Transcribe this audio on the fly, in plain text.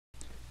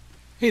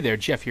Hey there,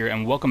 Jeff here,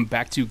 and welcome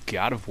back to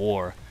God of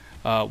War.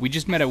 We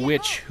just met a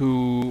witch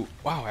who...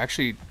 Wow,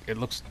 actually, it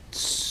looks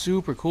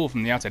super cool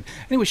from the outside.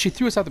 Anyway, she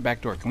threw us out the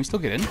back door. Can we still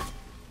get in?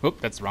 Oh,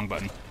 that's the wrong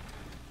button.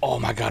 Oh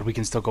my god, we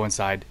can still go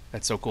inside.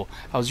 That's so cool.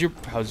 How's your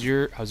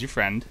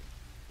friend?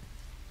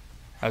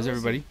 How's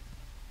everybody?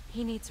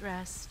 He needs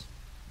rest,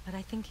 but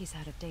I think he's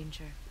out of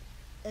danger.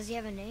 Does he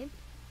have a name?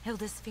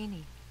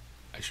 Hildisvini.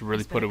 I should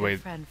really put away...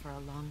 He's been a good friend for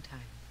a long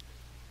time.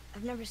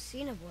 I've never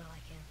seen a boy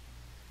like him.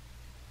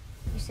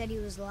 You said he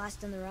was the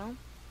last in the realm?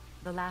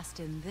 The last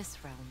in this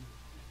realm.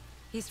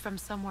 He's from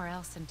somewhere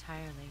else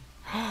entirely.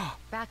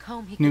 Back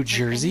home he New could take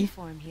Jersey? any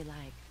form he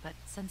liked, but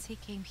since he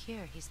came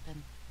here he's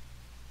been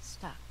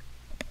stuck.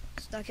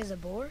 Stuck as a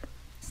boar?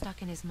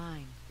 Stuck in his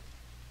mind.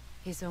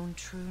 His own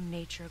true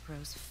nature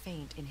grows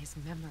faint in his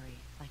memory,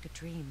 like a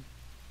dream,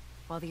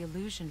 while the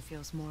illusion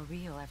feels more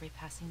real every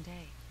passing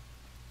day.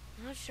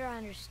 I'm not sure I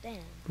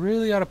understand.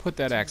 Really ought to put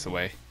that axe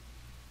away.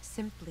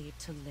 Simply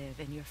to live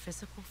in your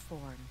physical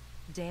form,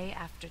 day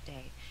after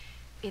day.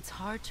 It's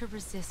hard to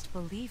resist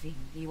believing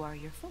you are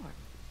your form.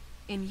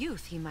 In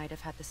youth, he might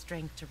have had the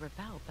strength to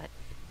rebel, but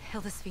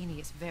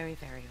Hildisvini is very,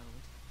 very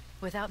old.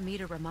 Without me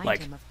to remind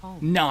Like, him of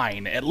home,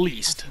 9 at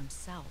least. of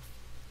himself,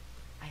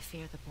 I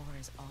fear the boar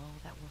is all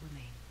that will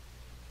remain.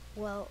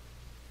 Well,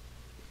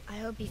 I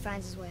hope he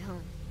finds his way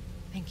home.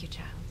 Thank you,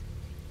 child.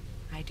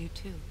 I do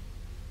too.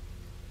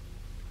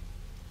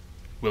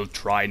 We'll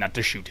try not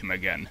to shoot him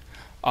again.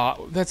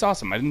 That's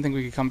awesome. I didn't think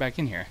we could come back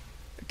in here.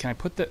 Can I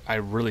put that? I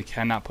really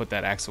cannot put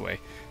that axe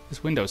away.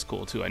 This window's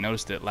cool too. I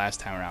noticed it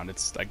last time around.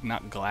 It's like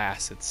not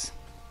glass. It's...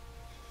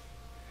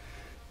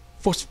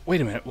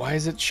 Wait a minute. Why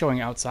is it showing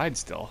outside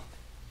still?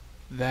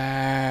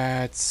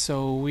 That's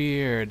so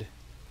weird.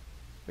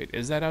 Wait,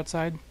 is that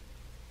outside?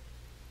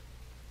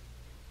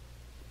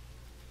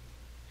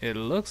 It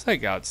looks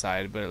like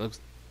outside, but it looks...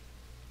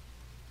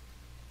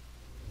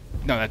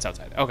 No, that's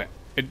outside. Okay.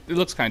 It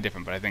looks kind of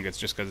different, but I think it's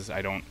just because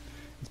I don't...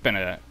 It's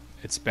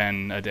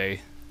been a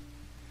day.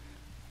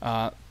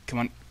 Come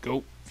on,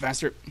 go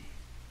faster.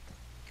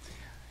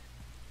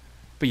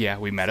 But yeah,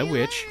 we met a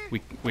witch.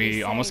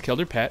 We almost killed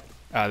her pet.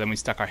 Then we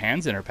stuck our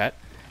hands in her pet,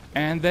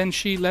 and then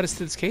she led us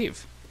to this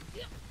cave.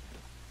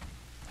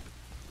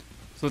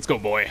 So let's go,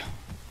 boy.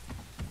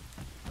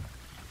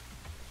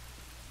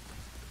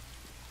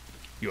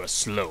 You're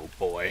slow,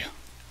 boy.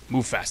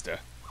 Move faster.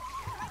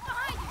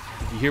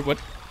 You hear what?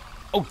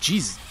 Oh,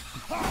 jeez.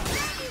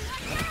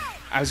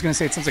 I was gonna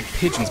say it sounds like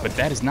pigeons, but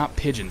that is not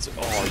pigeons.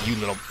 Oh, you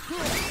little...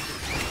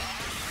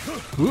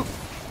 Whoop.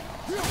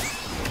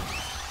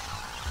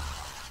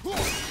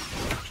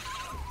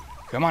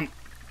 Come on.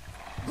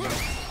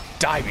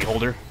 Die,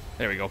 beholder.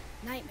 There we go.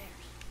 Nightmares.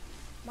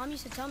 Mom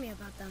used to tell me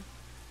about them.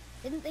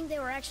 Didn't think they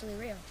were actually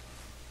real.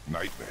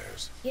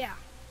 Nightmares. Yeah.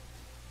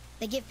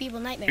 They give people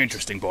nightmares.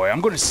 Interesting, boy.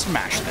 I'm gonna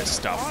smash this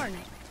Are stuff.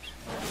 nightmares.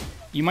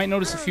 You might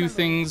notice a few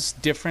things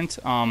different.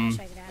 Wish I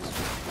could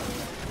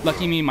ask.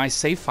 Lucky me, my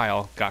save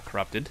file got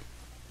corrupted,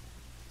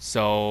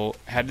 so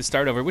had to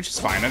start over, which is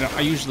fine.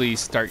 I usually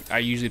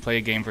play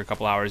a game for a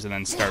couple hours and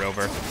then start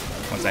over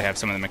once I have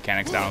some of the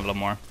mechanics down a little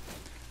more.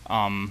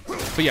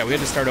 But yeah, we had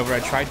to start over.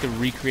 I tried to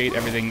recreate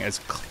everything as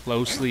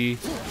closely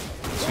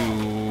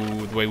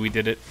to the way we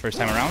did it first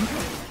time around.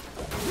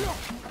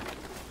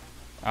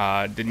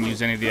 Didn't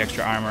use any of the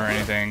extra armor or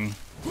anything.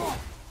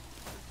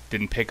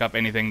 Didn't pick up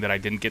anything that I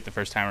didn't get the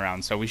first time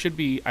around. So we should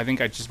be... I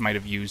think I just might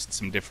have used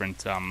some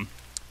different...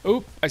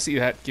 Oop, I see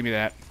that. Give me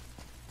that.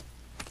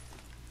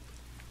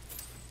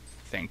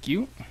 Thank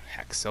you.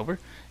 Hex silver.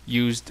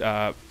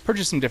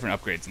 Purchased some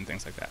different upgrades and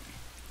things like that.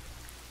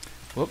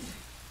 Whoop.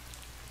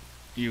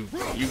 You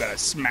gotta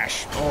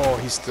smash. Oh,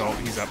 he's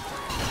up.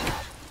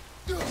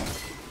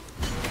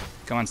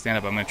 Come on, stand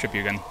up. I'm gonna trip you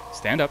again.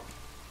 Stand up.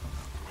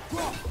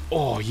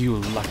 Oh, you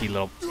lucky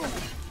little...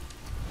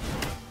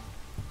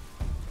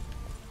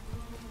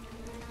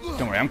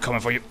 Don't worry, I'm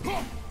coming for you.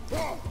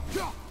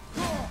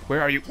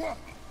 Where are you?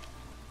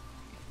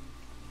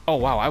 Oh,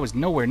 wow, I was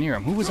nowhere near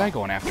him. Who was I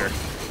going after?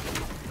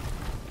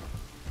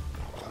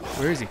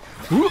 Where is he?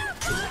 Whoop!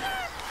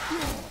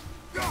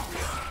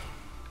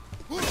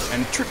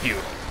 And trip you.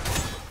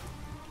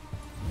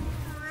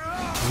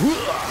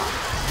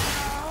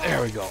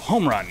 There we go.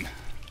 Home run.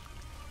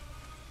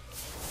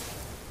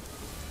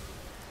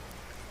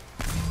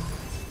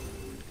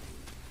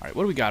 Alright,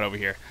 what do we got over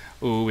here?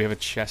 Ooh, we have a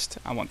chest.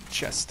 I want the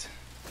chest.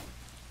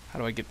 How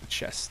do I get the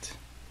chest?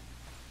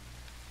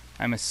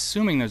 I'm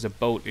assuming there's a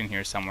boat in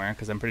here somewhere,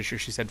 because I'm pretty sure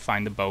she said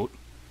find the boat.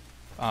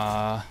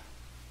 And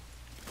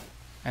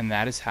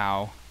that is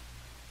how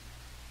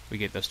we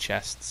get those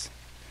chests.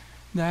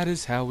 That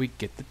is how we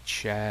get the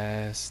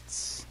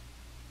chests.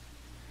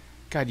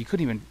 God, you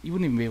wouldn't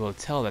even be able to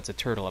tell that's a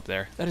turtle up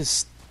there. That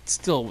is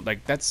still,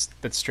 like, that's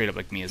straight up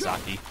like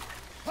Miyazaki.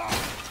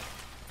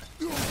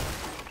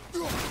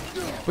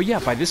 But yeah,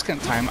 by this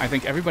kind of time, I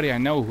think everybody I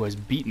know who has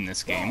beaten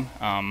this game,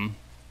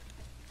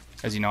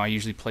 as you know, I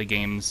usually play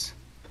games...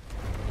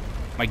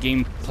 My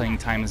game playing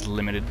time is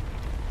limited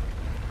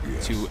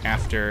to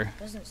after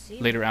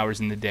later hours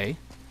in the day.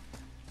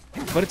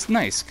 But it's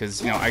nice,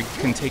 because, you know, I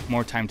can take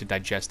more time to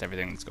digest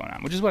everything that's going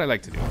on, which is what I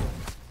like to do.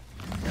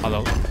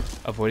 Although,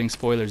 avoiding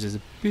spoilers is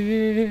a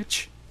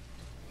bitch.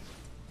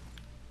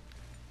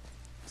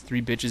 It's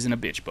 3 bitches in a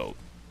bitch boat.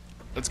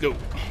 Let's go.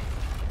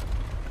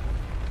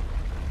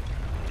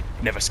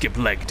 Never skip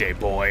leg day,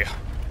 boy.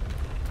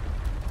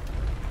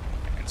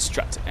 And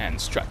strut, and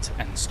strut,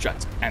 and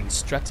strut, and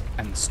strut,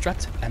 and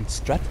strut, and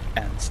strut,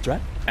 and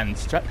strut, and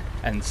strut,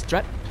 and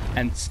strut,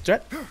 and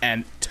strut,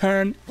 and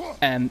turn,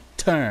 and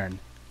turn.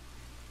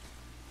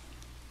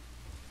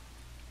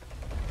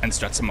 And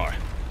strut some more.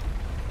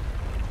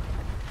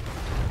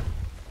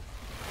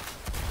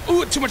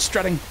 Ooh, too much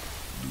strutting.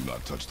 Do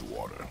not touch the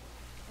water.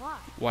 Why?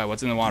 Why?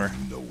 What's in the water?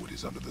 You know what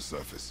is under the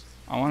surface.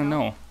 I want to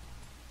know.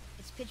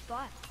 It's pitch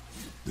black.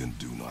 Then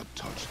do not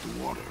touch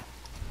the water.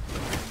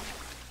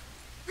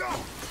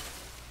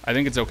 I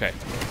think it's okay.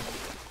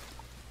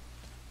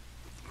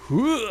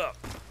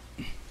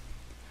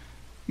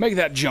 Make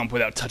that jump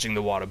without touching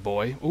the water,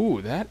 boy.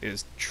 Ooh, that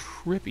is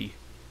trippy.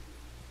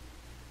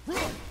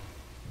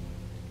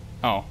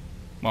 Oh,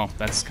 well,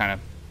 that's kind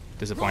of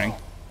disappointing.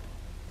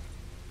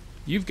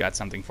 You've got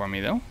something for me,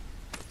 though.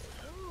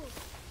 Ooh,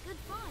 good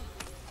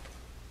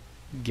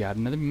find. Got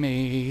another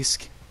mace.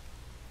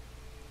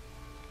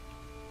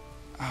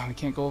 Oh, we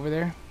can't go over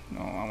there?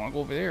 No, I want to go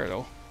over there,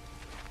 though.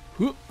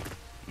 Whoop.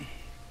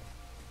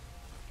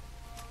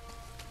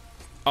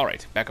 All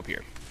right, back up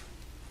here.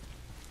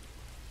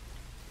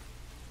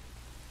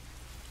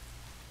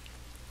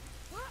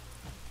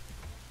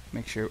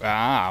 Make sure...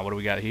 Ah, what do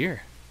we got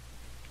here?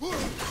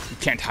 You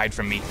can't hide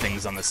from me,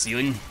 things on the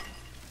ceiling.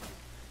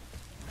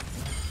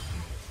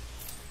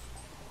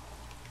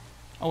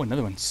 Oh,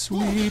 another one.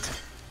 Sweet.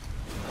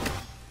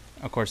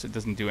 Of course, it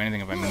doesn't do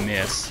anything if I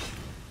miss.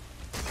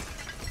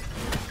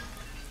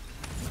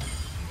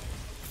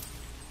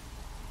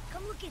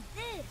 Come look at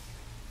this.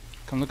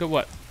 Come look at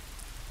what?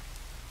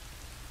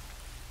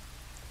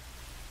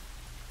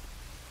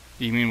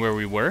 You mean where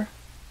we were?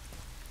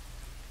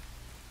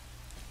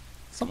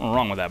 Something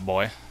wrong with that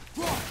boy.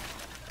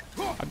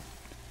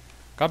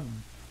 God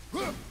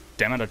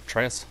damn it,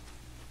 Atreus.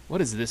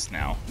 What is this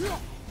now?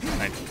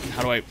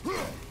 How do I...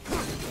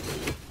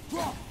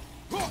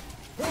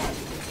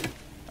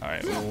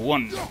 Alright,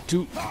 1,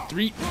 2,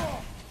 3.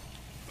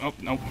 Oh,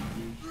 no.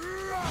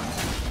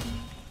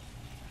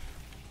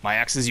 My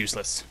axe is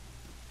useless.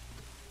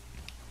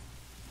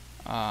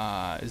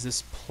 Is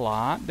this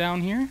plot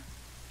down here?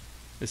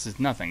 This is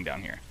nothing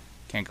down here.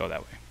 Can't go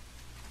that way.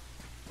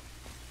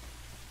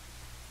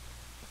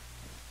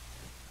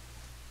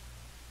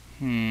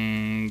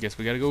 Guess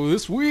we gotta go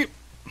this way.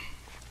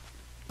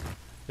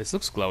 This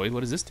looks glowy. What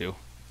does this do?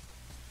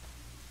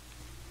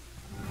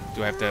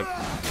 Do I have to...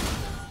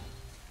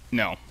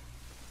 No.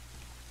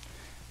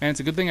 Man,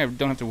 it's a good thing I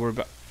don't have to worry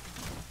about...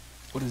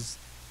 What is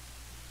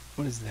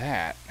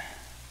that?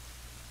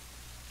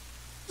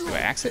 Do I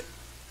axe it?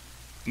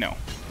 No.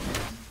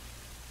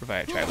 What if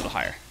I try a little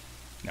higher?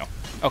 No.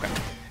 Okay.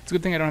 It's a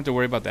good thing I don't have to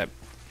worry about that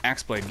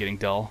axe blade getting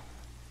dull.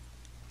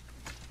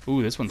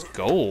 Ooh, this one's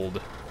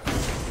gold.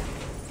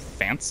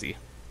 Fancy.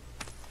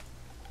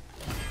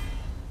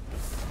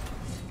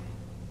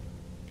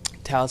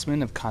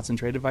 Talisman of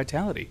Concentrated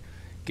Vitality.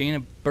 Gain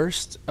a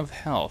burst of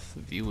health.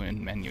 View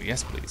in menu.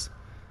 Yes, please.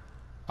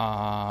 Do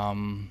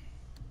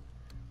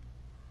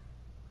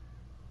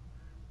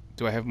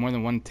I have more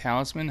than one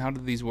talisman? How do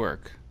these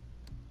work?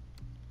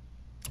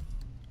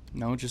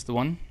 No, just the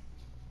one?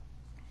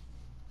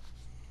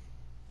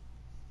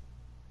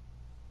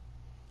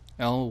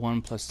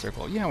 L1 plus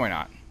circle. Yeah, why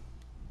not?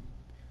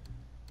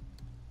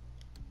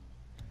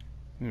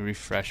 Let me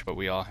refresh what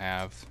we all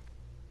have.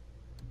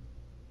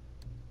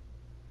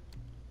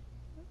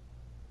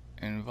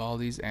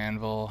 Invaldi's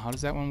Anvil. How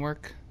does that one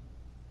work?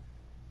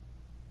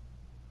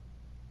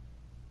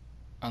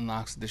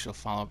 Unlocks additional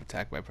follow-up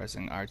attack by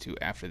pressing R2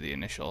 after the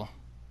initial.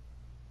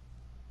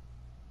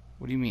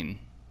 What do you mean?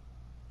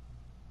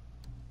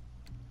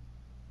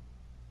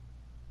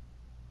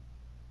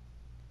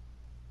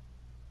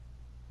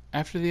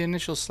 After the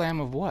initial slam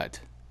of what?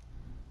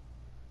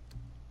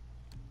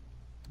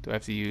 Do I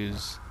have to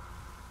use...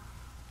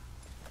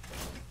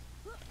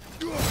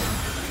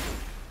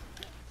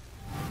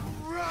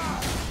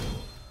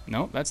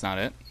 Nope, that's not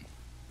it.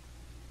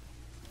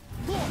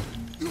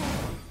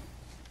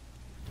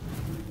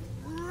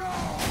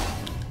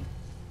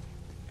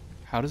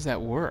 How does that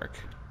work?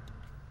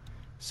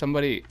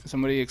 Somebody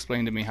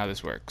explain to me how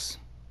this works.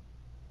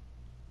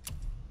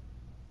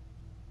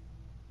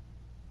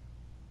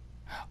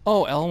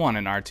 Oh, L1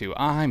 and R2.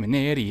 I'm an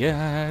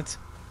idiot.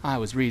 I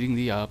was reading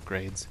the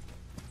upgrades.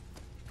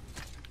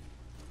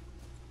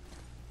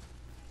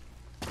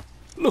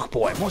 Look,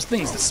 boy, most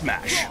things to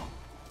smash.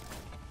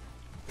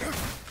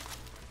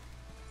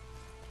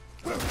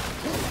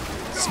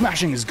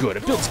 Smashing is good.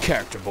 It builds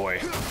character, boy.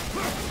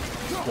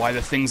 Why,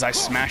 the things I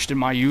smashed in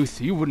my youth,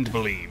 you wouldn't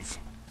believe.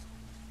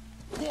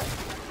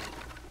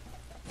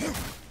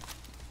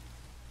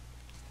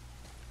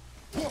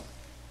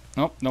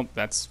 Nope, nope,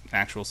 that's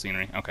actual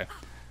scenery. Okay.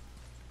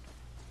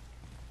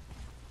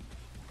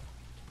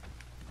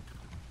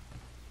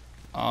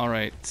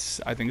 Alright,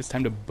 I think it's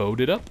time to boat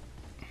it up.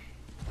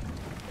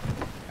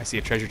 I see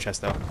a treasure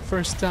chest, though.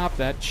 First stop,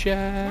 that Now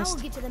chest.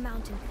 we'll get to the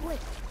mountain quick.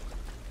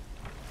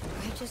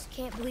 I just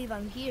can't believe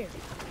I'm here.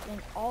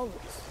 And always.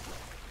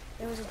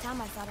 There was a time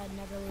I thought I'd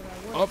never leave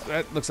our Oh, woods.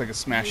 that looks like a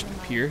smashed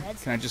pier.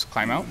 Can I just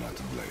climb out? You're not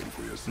to blame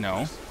for your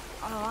No. success.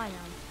 Oh, I know.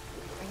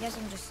 I guess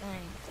I'm just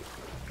saying.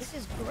 This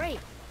is great.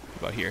 What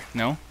about here?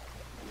 No?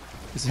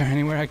 Is there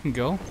anywhere I can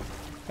go?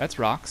 That's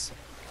rocks.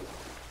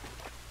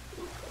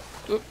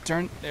 Oop,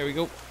 turn. There we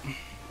go.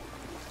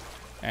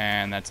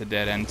 And that's a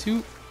dead end,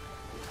 too.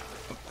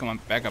 Oh, come on,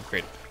 back up,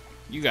 Crate.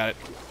 You got it.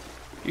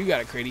 You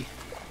got it, Crady.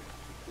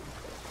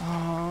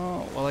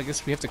 Oh, well, I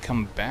guess we have to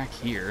come back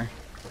here.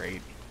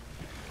 Great.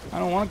 I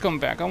don't want to come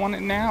back. I want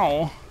it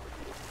now.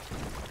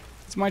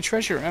 It's my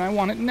treasure, and I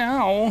want it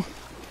now.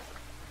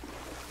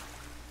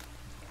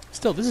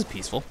 Still, this is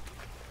peaceful.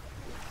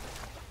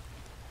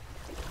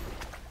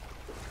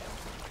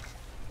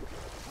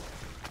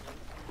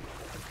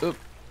 Oop.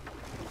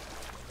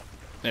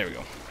 There we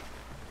go.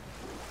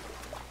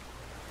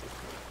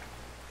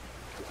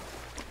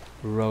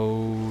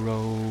 Row,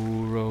 row,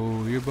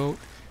 row your boat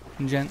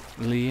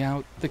gently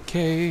out the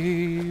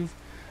cave.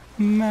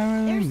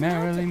 Merrily, There's the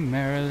merrily, mountain.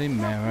 merrily, How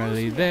close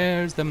merrily, we are.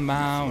 there's the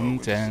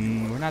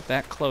mountain. We're not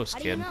that close, How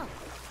do you kid. know?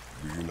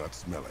 Do you not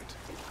smell it?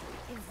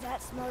 If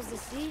that smells the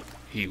sea,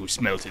 He who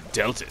smelt it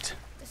dealt it.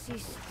 the sea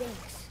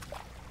stinks.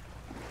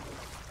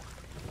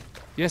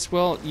 Yes,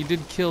 well, you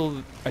did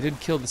kill. I did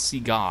kill the sea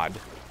god.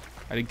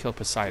 I did kill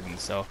Poseidon,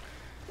 so.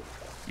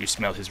 You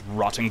smell his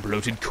rotting,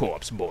 bloated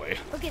corpse, boy.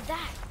 Look at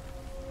that.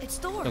 It's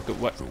Thor. Look at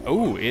what.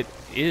 Oh, it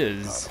God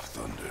is. of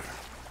thunder.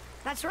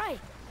 That's right.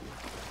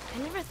 I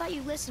never thought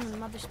you listened when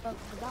Mother spoke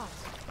of the gods.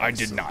 I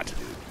did not.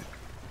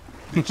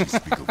 Did she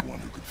speak of one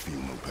who could feel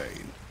no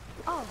pain?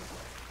 Oh.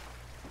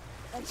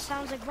 That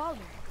sounds like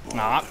Baldur.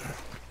 Ah,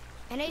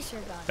 An Aesir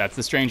god. that's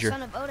the stranger.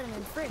 Son of Odin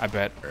and Frigg. I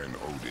bet. And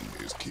Odin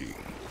is king.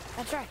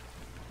 That's right.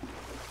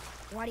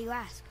 Why do you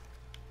ask?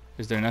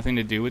 Is there nothing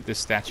to do with this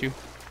statue?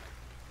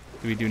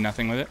 Do we do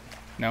nothing with it?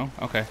 No?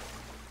 Okay.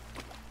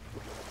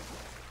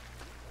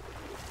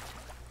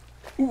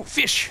 Ooh,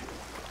 fish!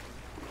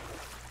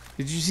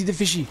 Did you see the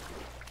fishy?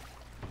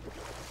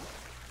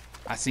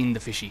 I seen the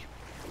fishy.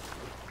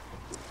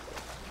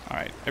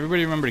 Alright,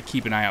 everybody remember to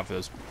keep an eye out for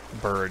those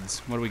birds.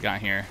 What do we got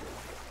here?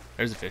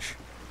 There's a fish.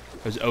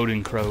 Those Odin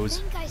I crows.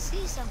 think I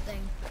see something.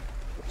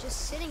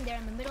 Just sitting there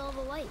in the middle of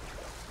a lake.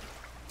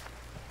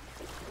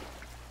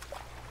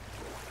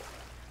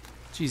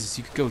 Jesus,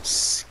 you could go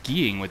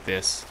skiing with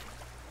this.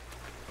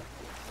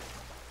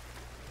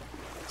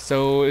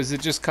 So, is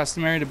it just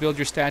customary to build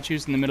your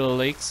statues in the middle of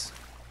lakes?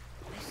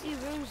 I see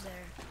runes there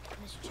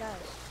in his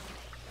chest.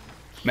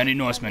 Many Can't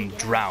let Norsemen me get out.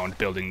 drowned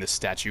building this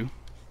statue.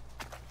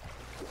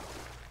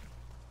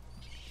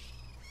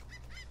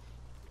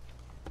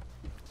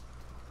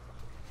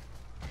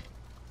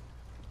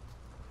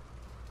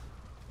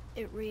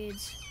 It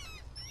reads,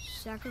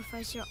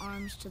 sacrifice your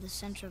arms to the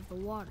center of the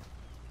water.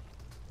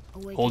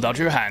 Awaken Hold out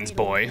the your hands,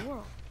 creator of boy. the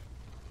world.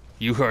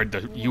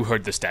 You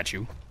heard the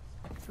statue.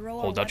 Throw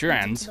our Hold out your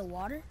weapons hands. into the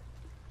water?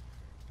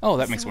 Oh,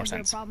 that This makes more won't be a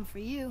sense. problem for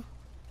you.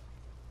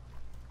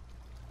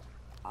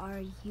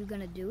 Are you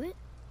gonna do it?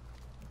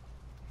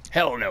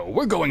 Hell no,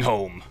 we're going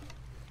home.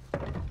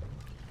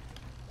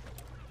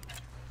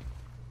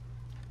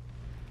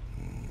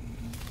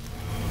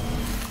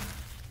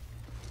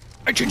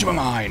 I changed my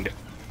mind.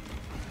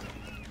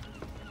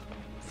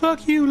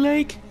 Fuck you,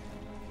 Lake.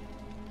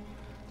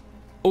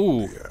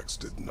 Oh, The axe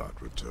did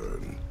not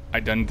return. I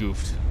done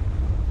goofed.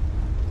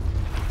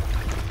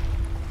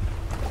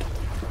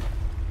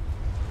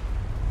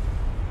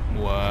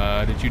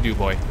 What did you do,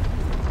 boy?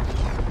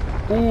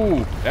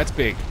 Ooh, that's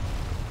big.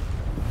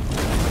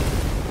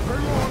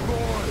 Hang on,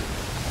 boy!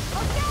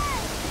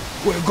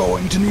 We're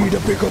going to need a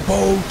bigger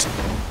boat.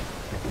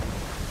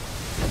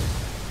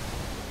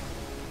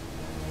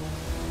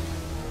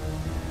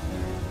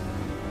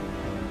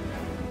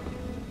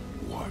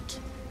 What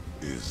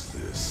is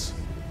this?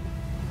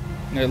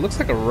 It looks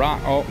like a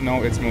rock. Oh,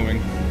 no, it's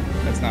moving.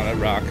 That's not a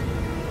rock.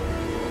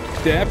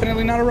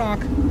 Definitely not a rock.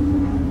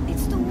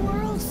 It's the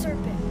world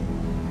serpent.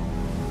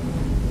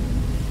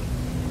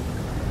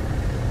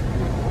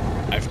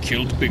 I've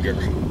killed bigger.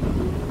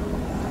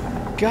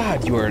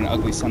 God, you are an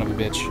ugly son of a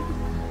bitch.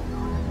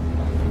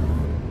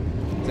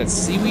 Is that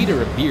seaweed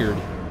or a beard?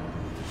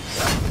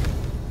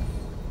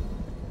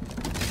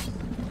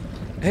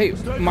 Hey,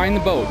 mind the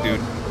boat, dude.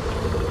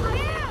 I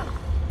am!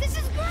 This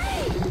is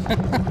great!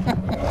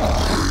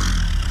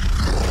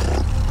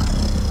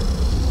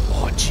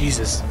 Oh,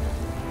 Jesus.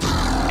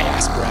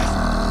 Ass breath.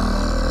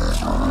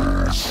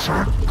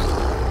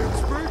 It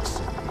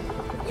speaks?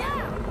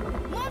 Yeah!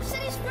 Mom said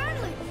he's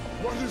friendly!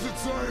 What does it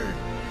say?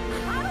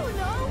 I don't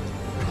know!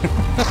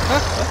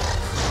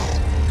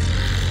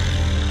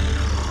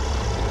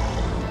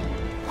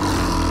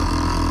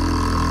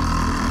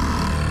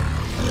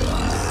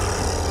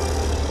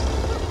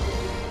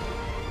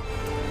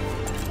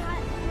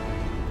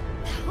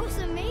 That was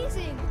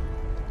amazing!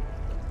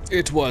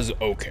 It was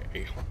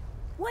okay.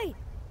 Wait,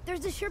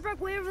 there's a shipwreck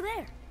way over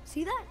there.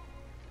 See that?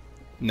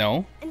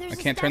 No, And there's I a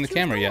can't turn the statue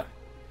of camera yet. Thor.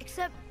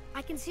 Except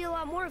I can see a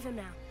lot more of him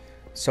now.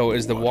 So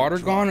is the water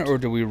gone, or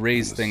do we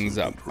raise And the things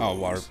up? serpent Oh,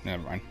 water. rose.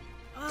 Never mind.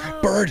 Oh,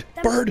 Bird!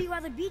 That Bird! must be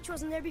why the beach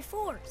wasn't there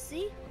before.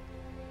 See?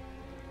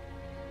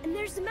 And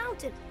there's the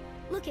mountain.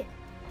 Look it.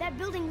 That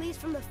building leads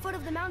from the foot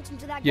of the mountain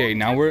to that. Yay! golden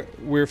Now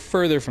temple. we're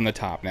further from the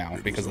top now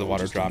It because was the all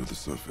water just under dropped. the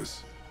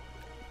surface.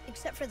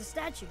 Except for the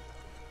statue.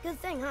 Good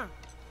thing, huh?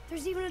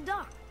 There's even a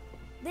dock.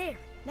 There,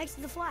 next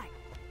to the flag.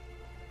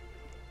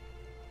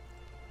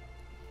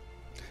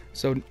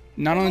 So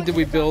not only did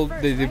we build,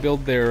 they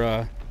build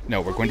their.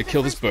 No, we're We'll going be to the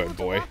kill this first people bird,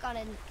 to boy. walk on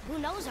it in who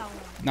knows how long.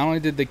 Not only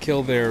did they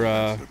kill their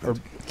or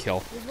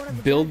kill,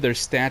 build their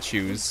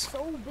statues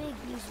So big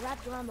he's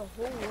wrapped around the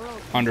whole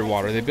world.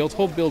 underwater, they built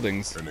whole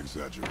buildings. An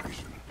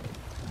exaggeration.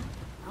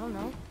 I don't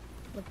know.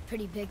 Looked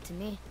pretty big to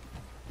me.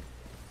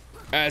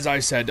 As I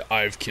said,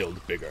 I've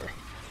killed bigger.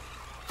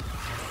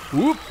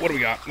 Whoop! What do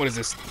we got? What is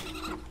this?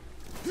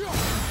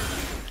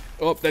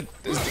 Oh, that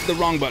is the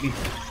wrong button.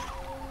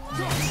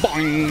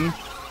 Boing!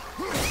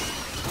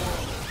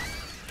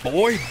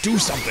 Boy, do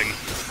something!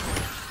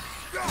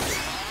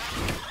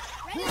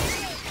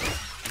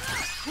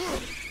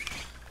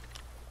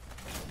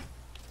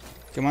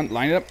 Come on,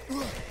 line it up.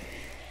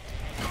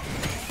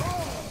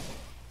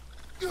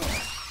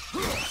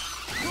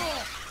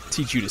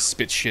 Teach you to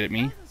spit shit at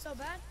me. Wasn't so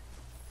bad.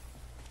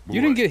 You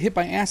didn't get hit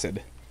by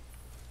acid.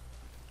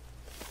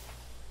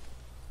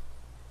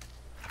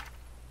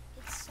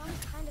 It's some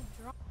kind of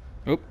draw.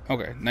 Oop,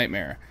 okay,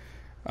 nightmare.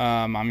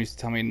 Mom used to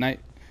tell me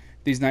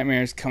these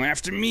nightmares come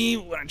after me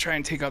when I try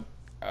and take up.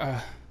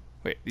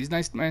 Wait, these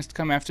nightmares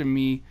come after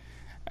me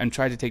and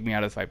try to take me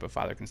out of the fight, but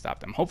Father can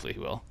stop them. Hopefully he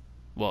will.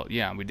 Well,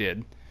 yeah, we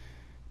did.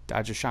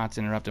 Dodge your shots,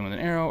 interrupt them with an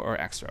arrow,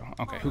 or axe throw.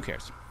 Okay, who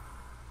cares?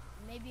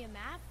 Maybe a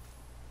map?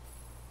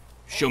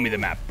 Show me the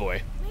map,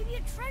 boy. Maybe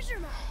a treasure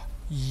map.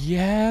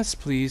 Yes,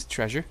 please,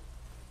 treasure.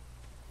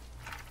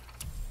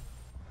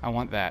 I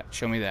want that.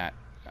 Show me that.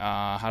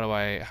 How do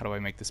I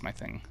make this my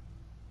thing?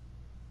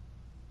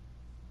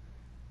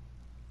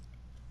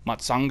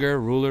 Matsanger,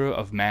 ruler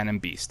of man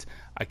and beast.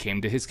 I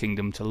came to his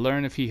kingdom to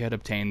learn if he had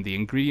obtained the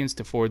ingredients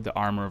to forge the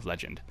armor of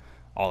legend.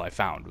 All I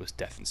found was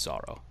death and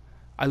sorrow.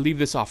 I leave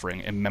this offering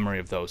in memory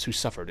of those who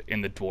suffered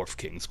in the Dwarf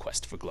King's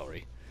quest for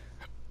glory.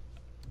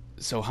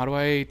 So how do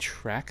I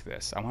track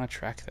this? I want to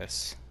track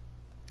this.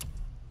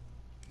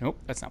 Nope,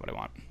 that's not what I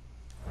want.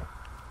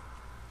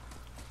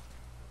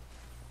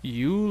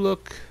 You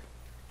look...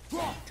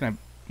 Can I...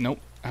 Nope.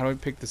 How do I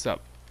pick this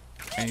up?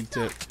 I need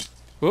to...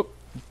 Whoop.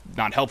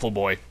 Not helpful,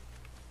 boy.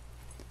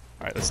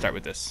 Alright, let's start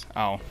with this.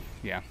 Oh,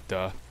 yeah,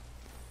 duh.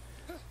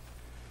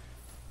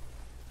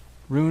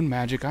 Rune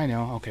magic, I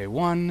know. Okay,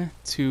 1,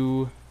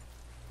 2,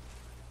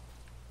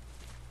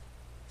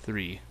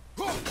 3.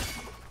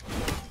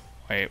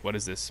 Wait, what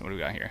is this? What do we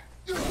got here?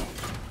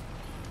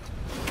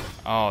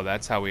 Oh,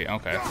 that's how we...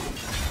 Okay.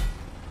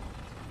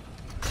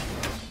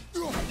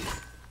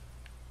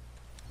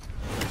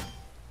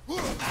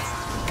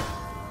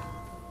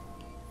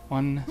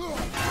 One,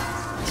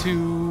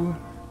 2,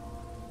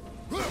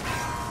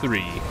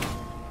 3.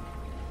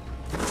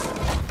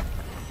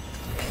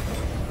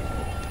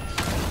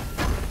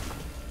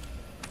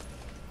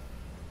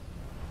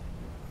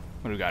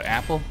 What do we got?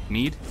 Apple?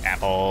 Mead?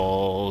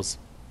 Apples.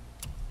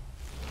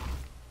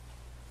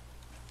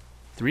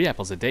 3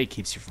 apples a day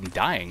keeps you from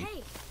dying.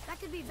 Hey, that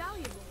could be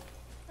valuable.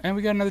 And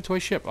we got another toy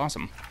ship.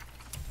 Awesome.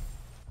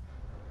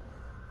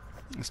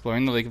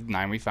 Exploring the Lake of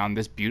Nine, we found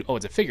this beautiful... Oh,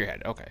 it's a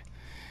figurehead. Okay.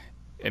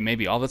 It may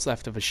be all that's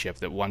left of a ship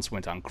that once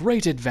went on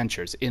great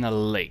adventures in a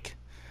lake.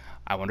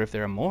 I wonder if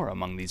there are more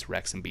among these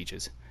wrecks and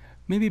beaches.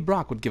 Maybe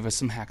Brock would give us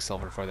some hack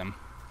silver for them.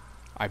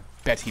 I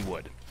bet he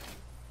would.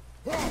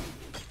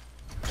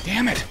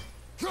 Damn it!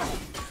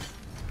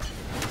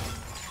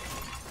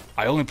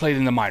 I only played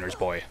in the minors,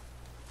 boy.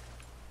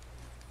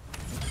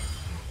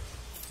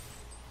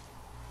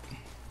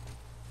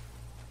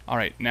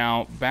 Alright,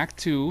 now back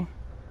to...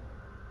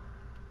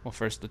 Well,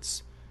 first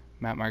let's...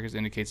 Map markers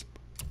indicates...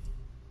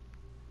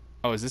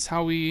 Oh, is this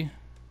how we...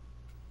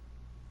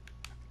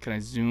 Can I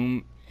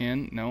zoom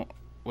in? No.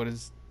 What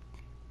is...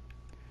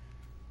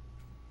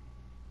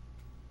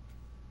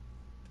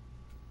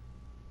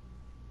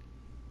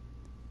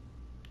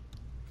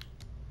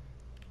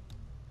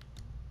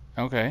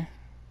 Okay.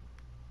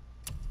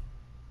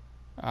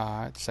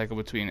 Cycle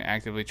between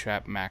actively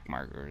trapped map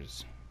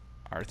markers.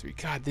 R3.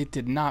 God, they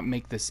did not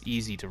make this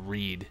easy to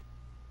read.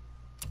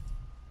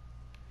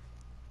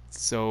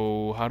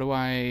 So, how do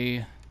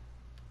I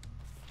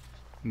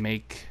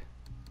make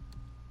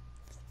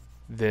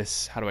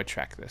this? How do I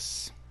track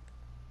this?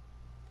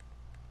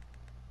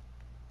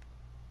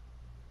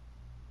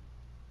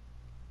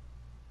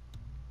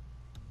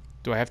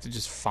 Do I have to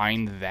just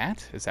find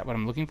that? Is that what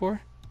I'm looking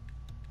for?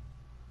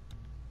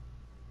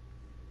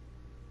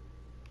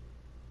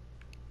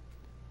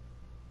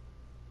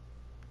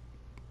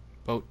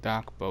 Boat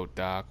dock, boat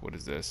dock. What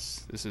is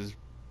this? This is...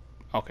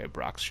 Okay,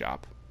 Brock's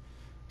shop.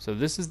 So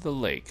this is the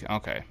lake.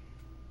 Okay.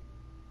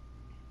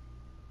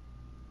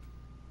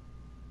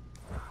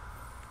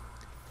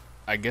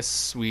 I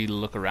guess we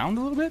look around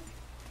a little bit?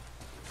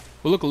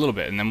 We'll look a little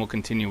bit, and then we'll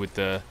continue with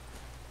the...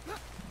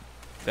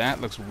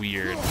 That looks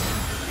weird.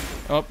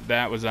 Oh,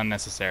 that was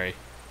unnecessary.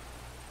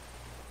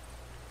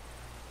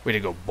 Way to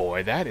go,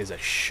 boy. That is a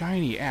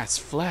shiny-ass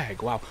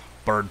flag. Wow.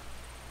 Bird.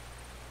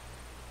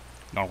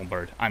 Normal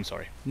bird. I'm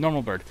sorry.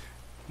 Normal bird.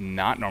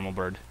 Not normal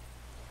bird.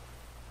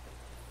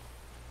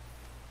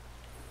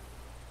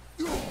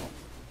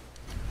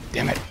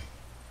 Damn it.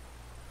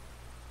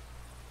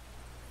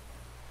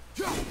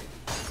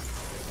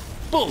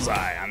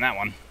 Bullseye on that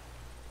one.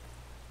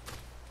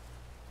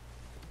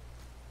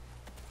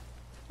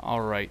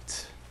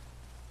 Alright.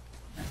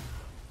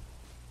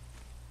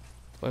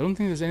 Well, I don't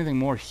think there's anything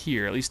more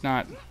here. At least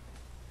not...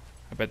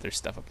 I bet there's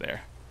stuff up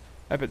there.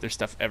 I bet there's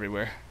stuff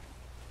everywhere.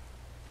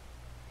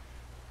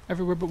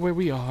 Everywhere but where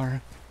we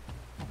are.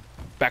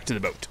 Back to the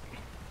boat.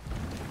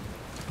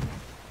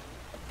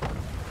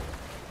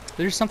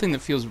 There's something that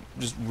feels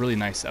just really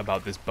nice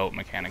about this boat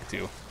mechanic,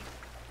 too.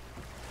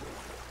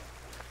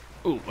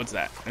 Ooh, what's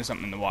that? There's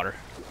something in the water.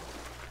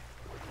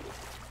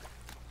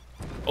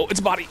 Oh, it's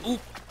a body! Ooh!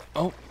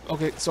 Oh,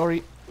 okay,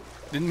 sorry.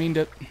 Didn't mean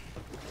to...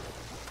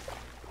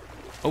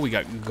 Oh, we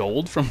got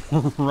gold from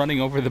running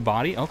over the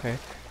body? Okay.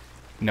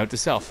 Note to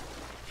self.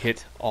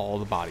 Hit all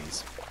the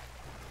bodies.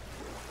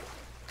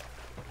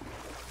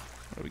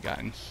 What do we got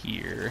in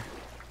here?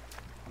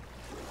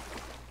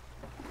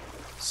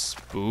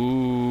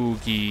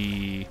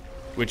 Spooky.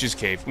 Witch's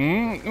Cave.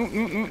 Wait,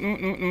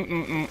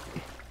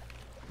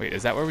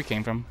 is that where we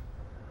came from?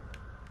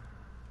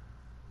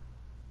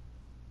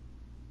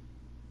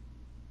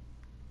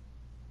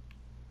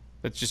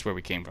 That's just where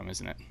we came from,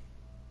 isn't it?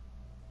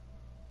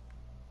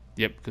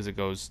 Yep, because it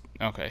goes...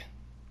 Okay.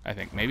 I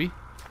think, maybe?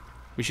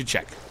 We should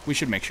check. We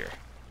should make sure.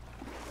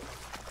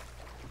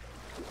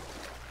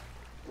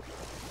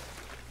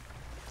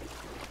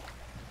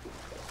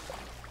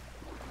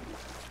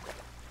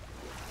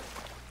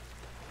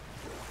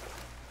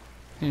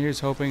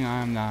 Here's hoping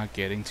I'm not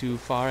getting too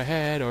far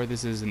ahead, or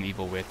this is an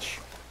evil witch.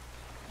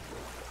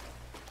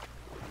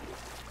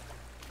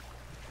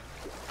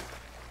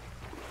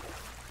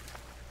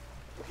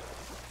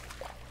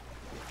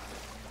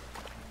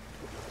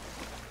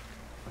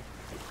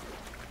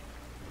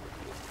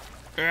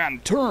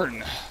 And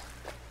turn.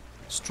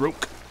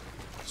 Stroke.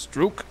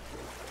 Stroke.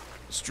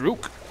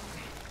 Stroke.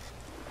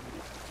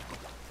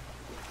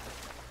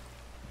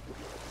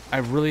 I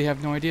really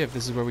have no idea if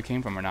this is where we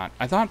came from or not.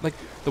 I thought, like,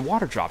 the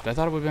water dropped. I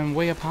thought it would have been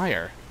way up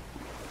higher.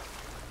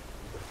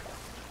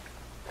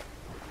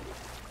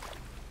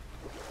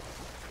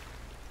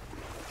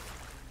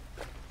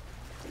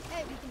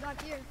 Hey, we can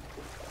dock here.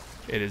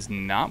 It is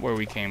not where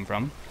we came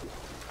from.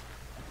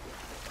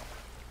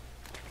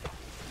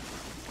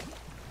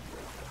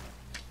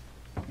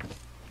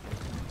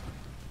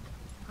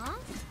 Huh?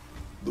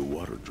 The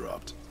water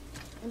dropped.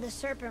 And the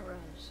serpent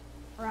rose.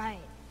 Right.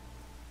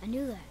 I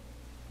knew that.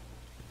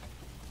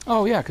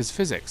 Oh, yeah, because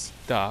physics.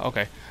 Duh,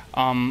 okay.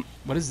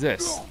 What is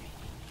this?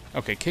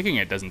 Okay, kicking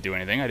it doesn't do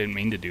anything. I didn't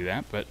mean to do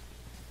that, but...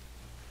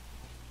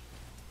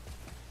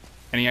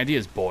 Any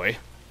ideas, boy?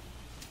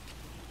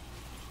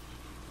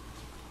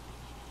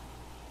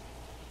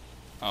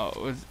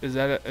 Oh, is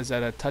that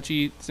a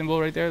touchy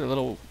symbol right there? The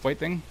little white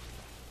thing?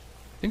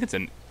 I think it's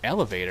an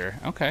elevator.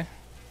 Okay.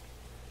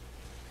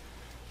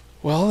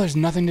 Well, there's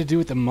nothing to do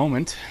at the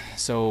moment,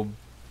 so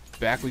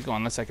back we go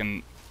unless I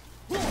can...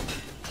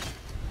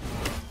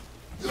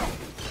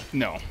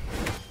 No.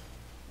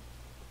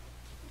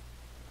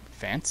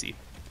 Fancy.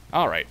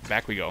 Alright,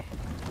 back we go.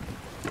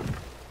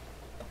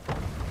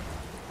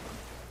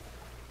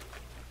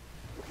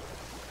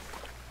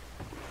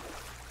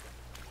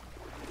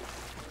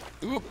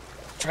 Oop.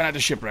 Try not to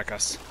shipwreck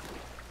us.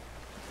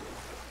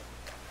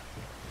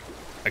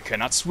 I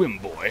cannot swim,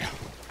 boy.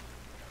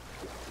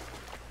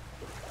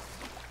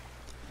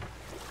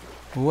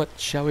 What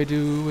shall we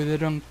do with a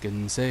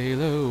drunken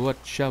sailor? What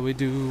shall we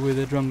do with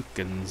a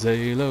drunken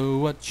sailor?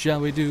 What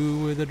shall we do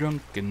with a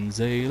drunken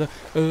sailor?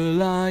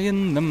 Early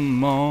in the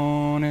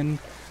morning,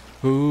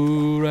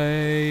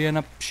 hooray, and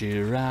up she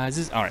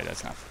rises. Alright,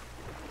 that's enough.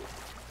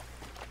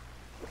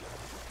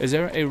 Is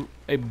there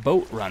a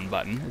boat run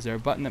button? Is there a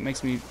button that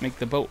makes me make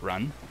the boat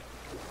run?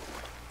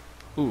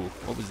 Ooh,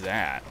 what was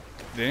that?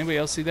 Did anybody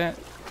else see that?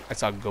 I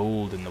saw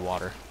gold in the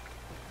water.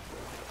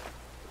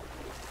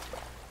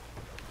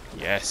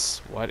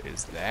 Yes, what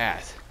is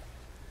that?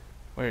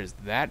 Where is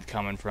that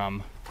coming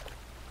from?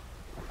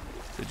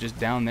 Is it just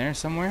down there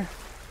somewhere?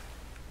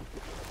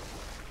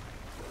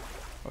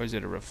 Or is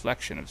it a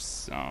reflection of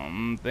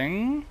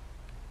something?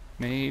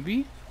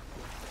 Maybe?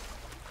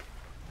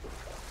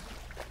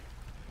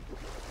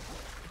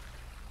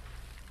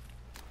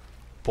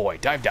 Boy,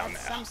 dive down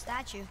there. Some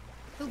statue.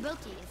 Who built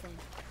it, you think?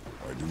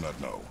 I do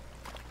not know.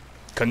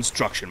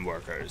 Construction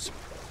workers.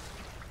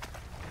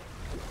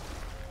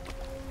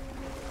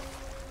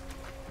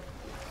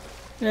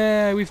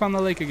 Yeah, we found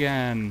the lake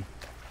again.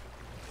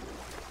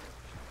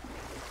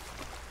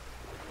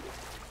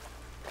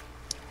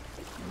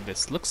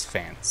 This looks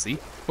fancy.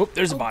 Oh,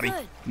 there's a body.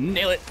 Good.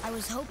 Nail it. I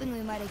was hoping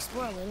we might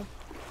explore a little.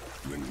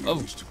 When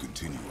we wish to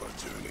continue our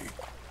journey,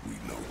 we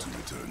know to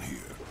return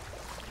here.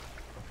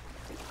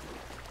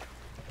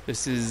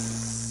 This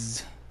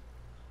is...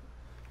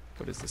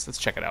 What is this? Let's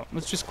check it out.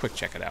 Let's just quick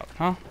check it out,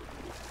 huh?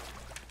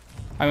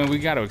 I mean, we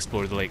got to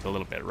explore the lake a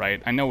little bit,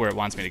 right? I know where it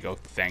wants me to go.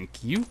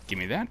 Thank you. Give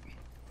me that.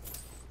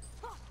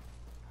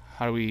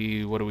 How do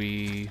we... What do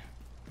we...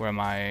 Where am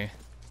I?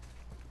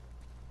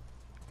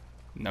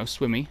 No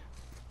swimmy.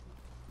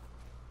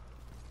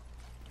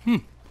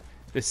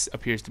 This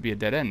appears to be a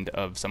dead end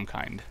of some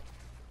kind.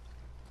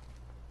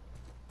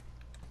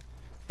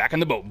 Back in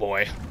the boat,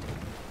 boy.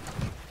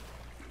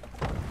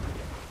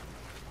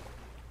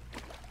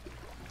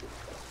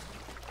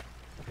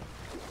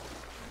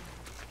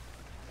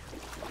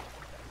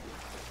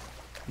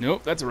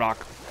 Nope, that's a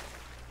rock.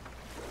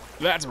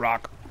 That's a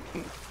rock.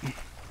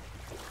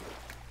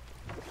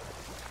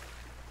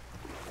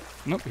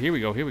 Nope, here we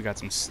go. Here we got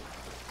some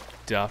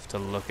stuff to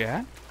look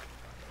at.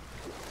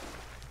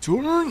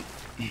 Turn!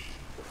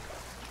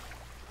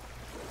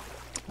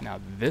 Now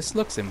this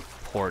looks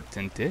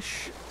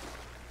important-ish.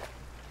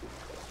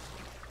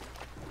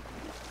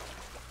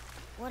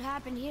 What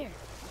happened here?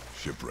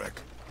 Shipwreck.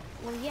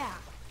 Well, yeah.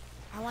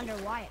 I wonder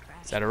why it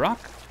crashed. Is that a rock?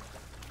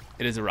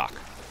 It is a rock.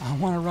 I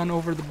want to run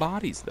over the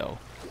bodies, though.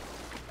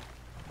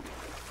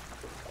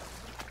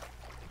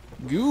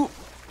 Goo!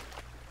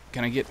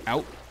 Can I get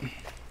out?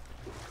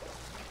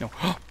 No.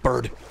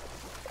 Bird!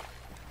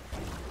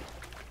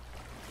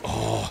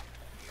 Oh!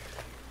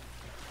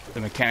 The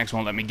mechanics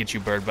won't let me get you,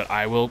 bird, but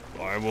I will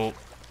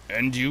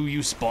end you,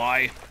 you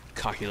spy.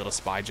 Cocky little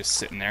spy just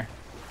sitting there.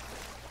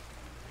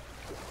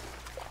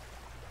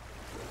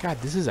 God,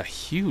 this is a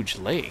huge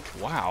lake.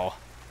 Wow.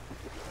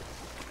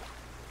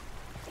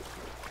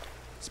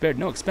 Spared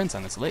no expense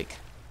on this lake.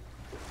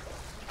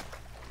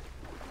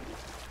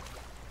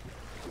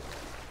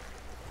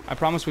 I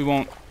promise we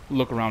won't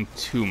look around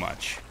too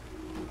much.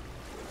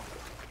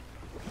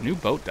 New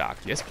boat dock.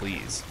 Yes,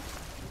 please.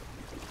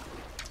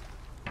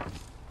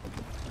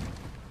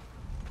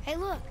 Hey,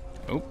 look.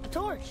 Oh. A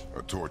torch.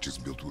 A torch is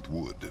built with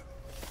wood.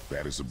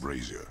 That is a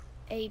brazier.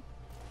 A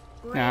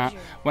Nah,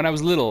 brazier. when I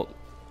was little,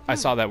 I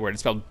saw that word.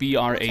 It's spelled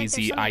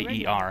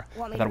B-R-A-Z-I-E-R.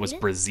 Want I me thought to it was read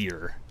it?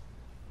 brazier.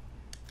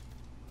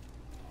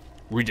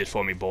 Read it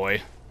for me,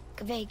 boy.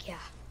 Kvekia.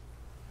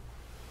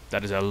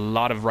 That is a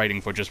lot of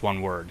writing for just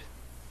one word.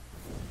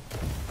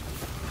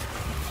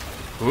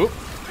 Oop.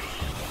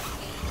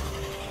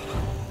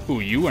 Ooh,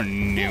 you are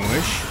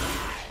newish.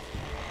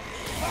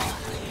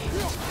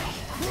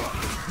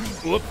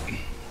 Whoop.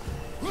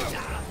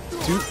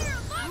 2.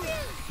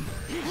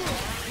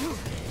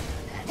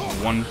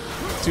 1,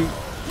 2,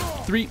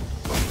 3.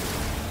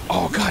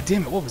 Oh, god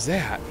damn it, what was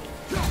that?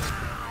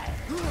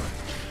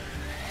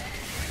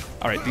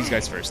 Alright, these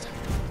guys first.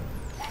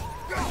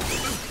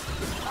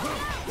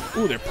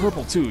 Ooh, they're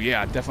purple too.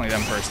 Yeah, definitely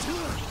them first.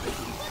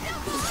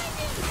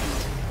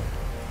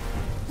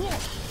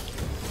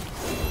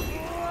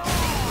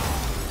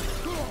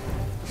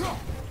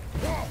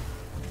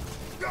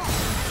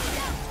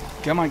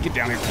 Come on, get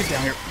down here. Get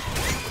down here.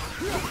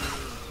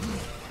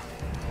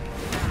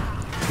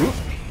 Oop.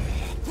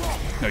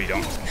 No, you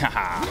don't.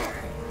 Haha.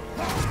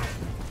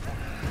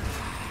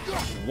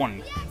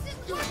 1.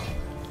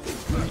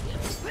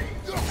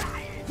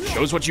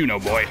 Shows what you know,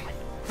 boy.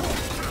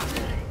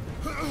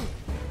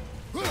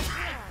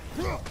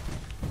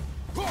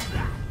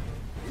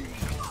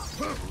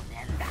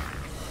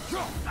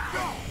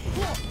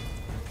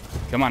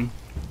 Come on.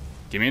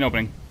 Give me an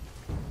opening.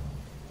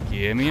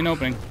 Give me an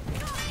opening.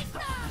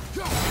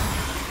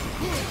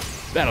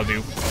 That'll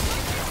do.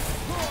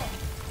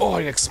 Oh,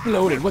 it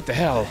exploded. What the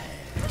hell?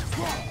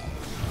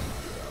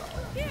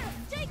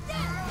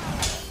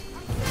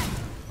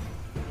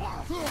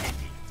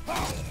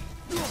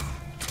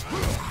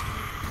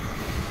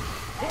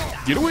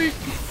 Get away!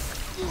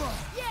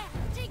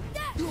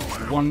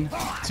 1,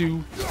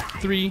 2,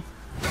 3.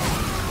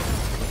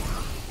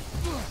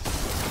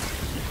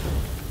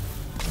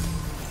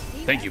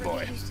 Thank you,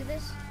 boy. Used to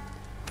this?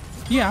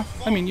 Yeah,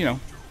 I mean, you know.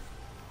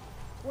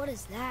 What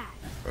is that?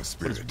 A What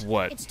spirit. is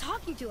what? It's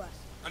talking to us.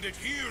 And it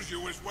hears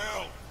you as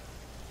well.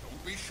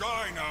 Don't be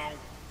shy now.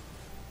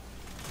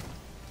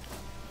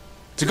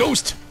 It's a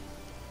ghost!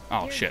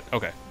 Oh, shit.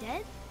 Okay.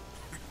 Dead?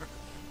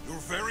 You're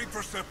very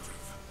perceptive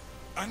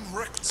and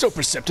reckless. So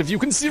perceptive you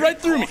can see right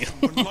through me.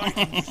 When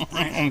lighting this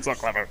brazier, I'm so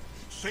clever.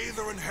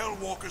 Sather and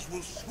Hellwalkers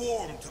will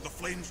swarm to the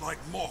flames like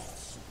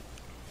moths.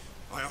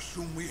 I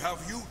assume we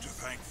have you to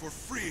thank for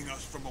freeing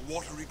us from a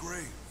watery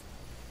grave.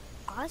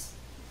 Us?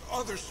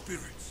 Other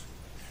spirits.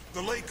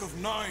 The Lake of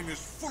Nine is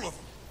full of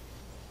them.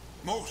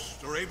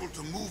 Most are able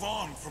to move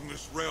on from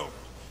this realm,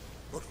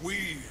 but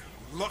we,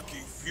 lucky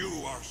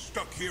few, are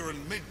stuck here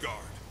in Midgard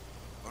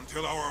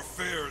until our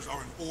affairs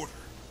are in order.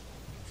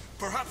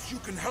 Perhaps you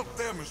can help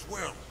them as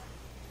well.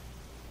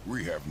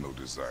 We have no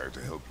desire to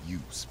help you,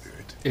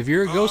 spirit. If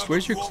you're a ghost, Ah,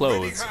 where's your you already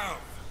clothes? have.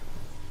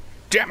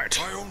 Damn it!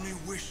 I only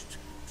wished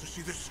to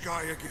see the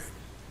sky again.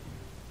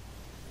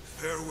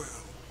 Farewell.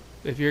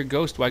 If you're a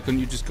ghost, why couldn't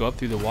you just go up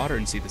through the water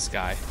and see the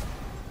sky?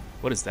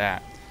 What is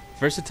that?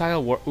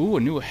 Versatile war. Ooh, a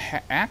new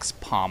axe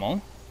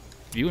pommel.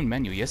 View and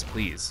menu. Yes,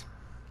 please.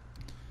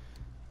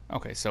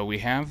 Okay, so we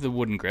have the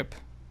wooden grip.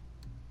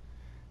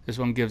 This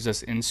one gives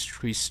us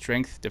increased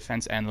strength,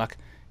 defense, and luck.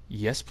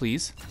 Yes,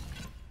 please.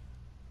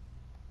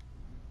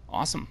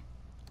 Awesome.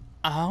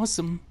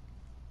 Awesome.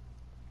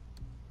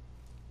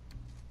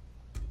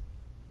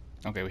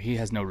 Okay, well, he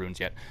has no runes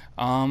yet.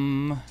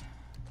 How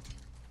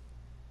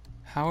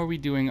are we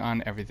doing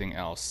on everything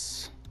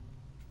else?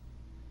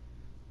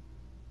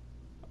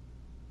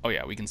 Oh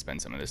yeah, we can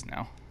spend some of this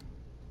now.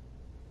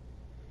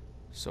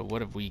 So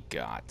what have we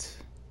got?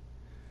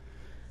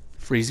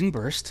 Freezing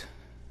Burst.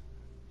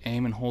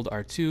 Aim and hold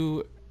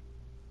R2.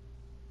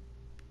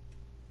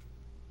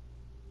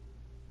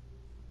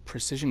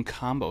 Precision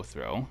Combo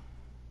Throw.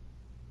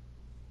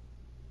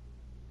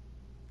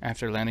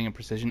 After landing a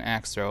precision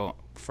axe throw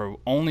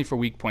only for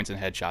weak points and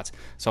headshots.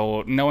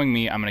 So knowing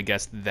me, I'm gonna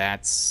guess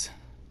that's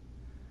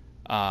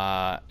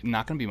not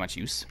gonna be much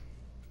use.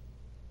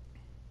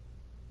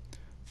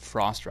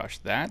 Frost Rush,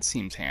 that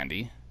seems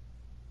handy.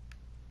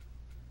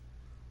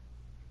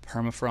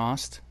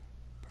 Permafrost.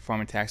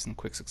 Perform attacks in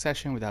quick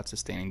succession without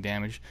sustaining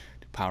damage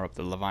to power up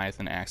the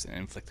Leviathan axe and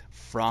inflict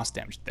frost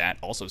damage. That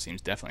also seems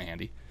definitely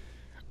handy.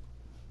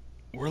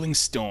 Whirling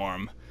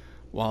Storm.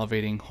 While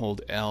evading,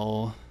 hold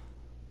L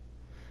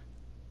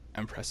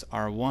and press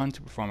R1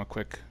 to perform a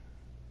quick...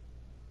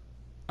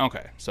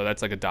 Okay, so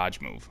that's like a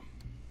dodge move.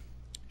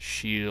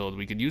 Shield.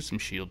 We could use some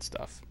shield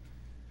stuff.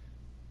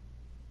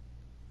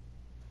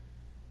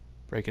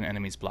 Break an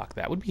enemy's block.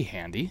 That would be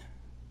handy.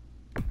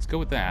 Let's go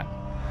with that.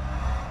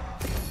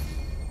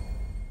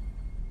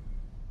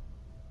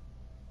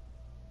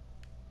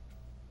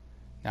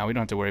 Now we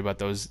don't have to worry about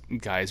those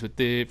guys with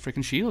the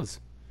freaking shields.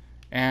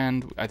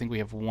 And I think we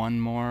have one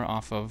more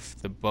off of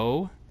the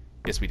bow.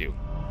 Yes, we do.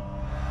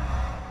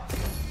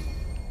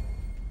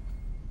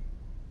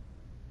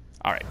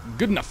 Alright,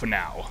 good enough for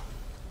now.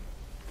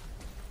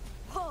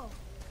 Whoa,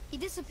 he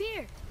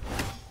disappeared.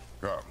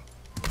 Come,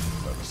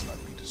 let us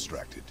not be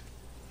distracted.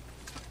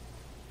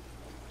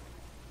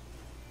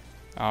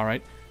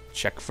 Alright,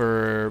 check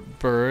for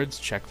birds,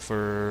 check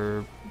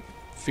for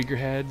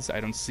figureheads. I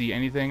don't see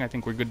anything. I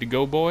think we're good to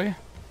go, boy.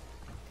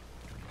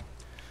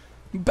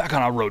 Back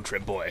on our road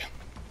trip, boy.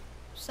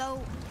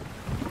 So,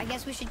 I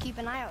guess we should keep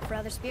an eye out for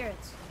other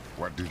spirits.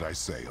 What did I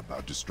say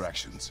about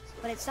distractions?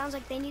 But it sounds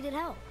like they needed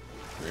help.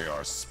 They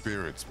are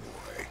spirits,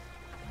 boy.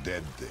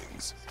 Dead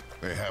things.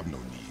 They have no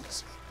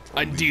needs.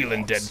 I Only deal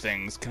in dead wants.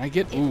 things. Can I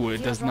get... Ooh,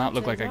 it does not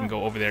look like I can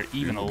go over there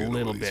even a You'll get all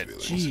little these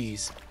bit.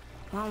 feelings. Jeez.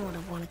 Mom would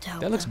have wanted to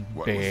help. That looks them.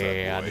 What was that,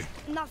 bad. boy?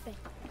 Nothing.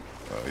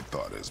 I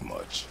thought as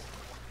much.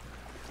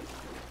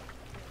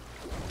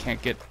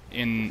 Can't get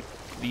in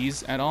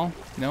these at all?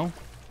 No?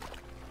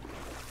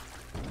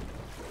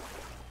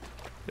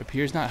 It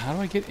appears not. How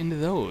do I get into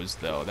those,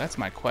 though? That's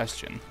my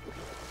question.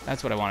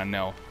 That's what I want to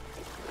know.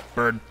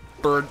 Bird.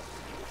 Bird.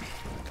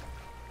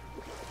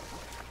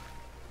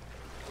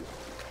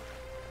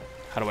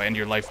 How do I end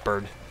your life,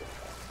 bird?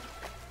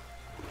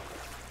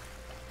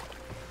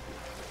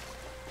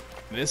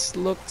 This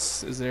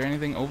looks... Is there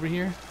anything over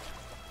here?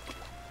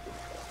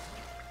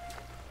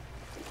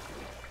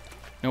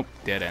 Nope.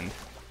 Dead end.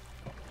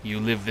 You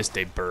live this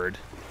day, bird.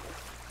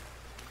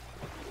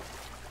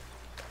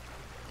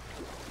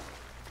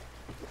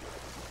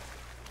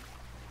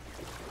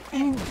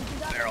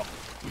 Barrel.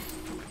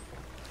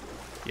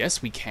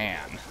 Yes, we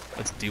can.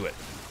 Let's do it.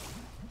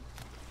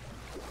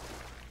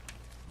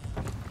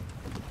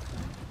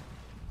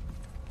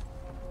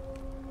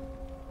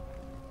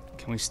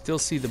 Can we still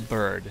see the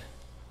bird?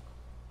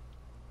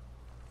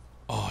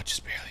 Oh,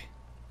 just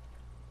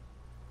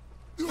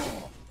barely.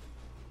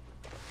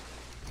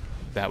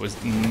 That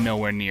was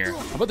nowhere near.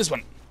 How about this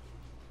one?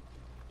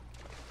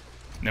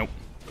 Nope.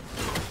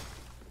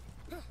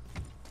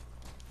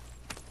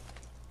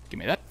 Give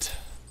me that.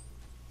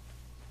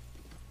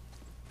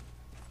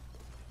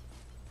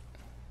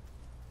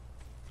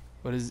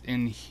 What is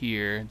in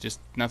here? Just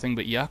nothing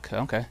but yuck?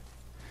 Okay.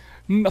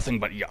 Nothing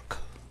but yuck.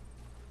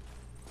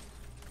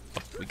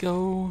 Up we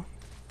go.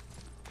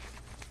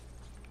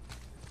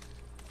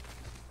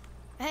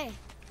 Hey,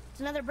 it's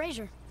another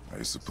brazier.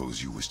 I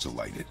suppose you wish to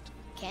light it.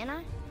 Can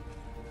I?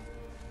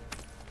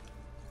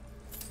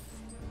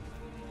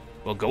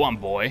 Well, go on,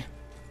 boy.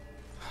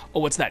 Oh,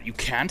 what's that? You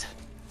can't?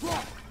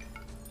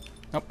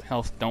 Nope,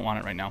 health. Don't want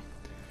it right now.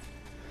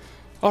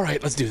 All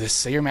right, let's do this.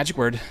 Say your magic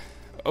word.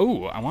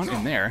 Oh, I want it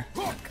in there.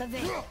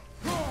 Kaveh.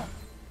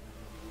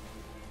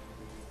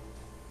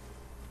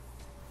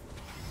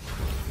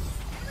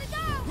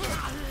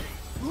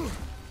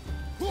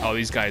 Oh,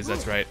 these guys,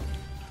 that's right.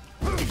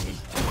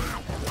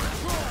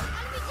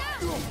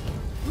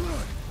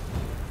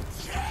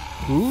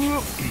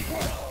 Ooh.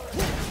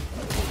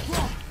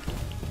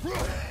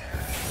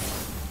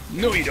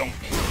 No, you don't.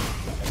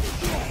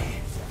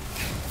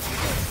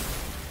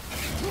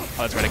 Oh,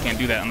 that's right. I can't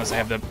do that unless I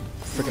have the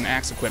freaking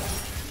axe equipped.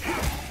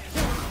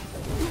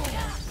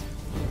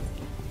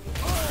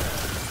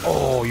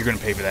 Oh, you're gonna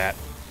pay for that.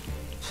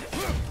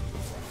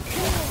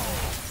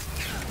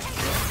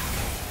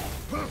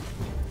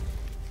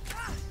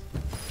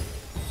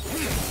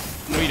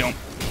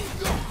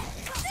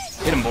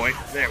 him, boy.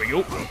 There we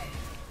go.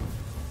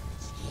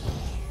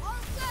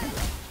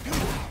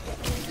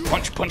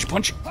 Punch, punch,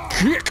 punch.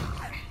 Kick.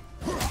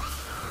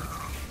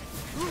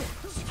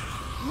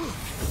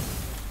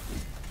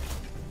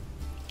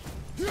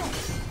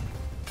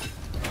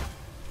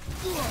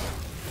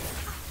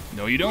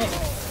 No, you don't.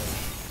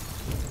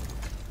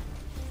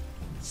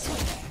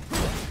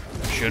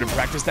 Should have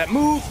practiced that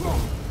move. Do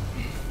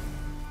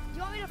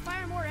you want me to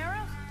fire more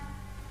arrows?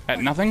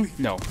 At nothing?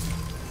 No.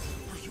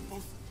 Are you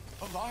both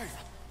alive?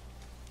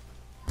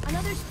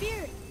 Another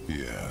spirit.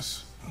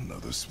 Yes,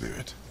 another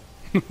spirit.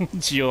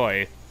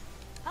 Joy.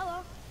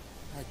 Hello.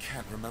 I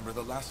can't remember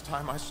the last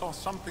time I saw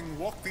something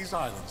walk these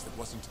islands that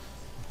wasn't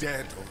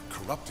dead or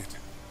corrupted.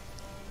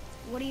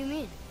 What do you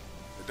mean?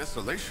 The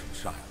desolation,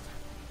 child.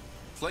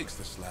 Plagues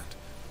this land,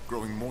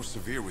 growing more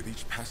severe with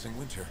each passing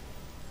winter.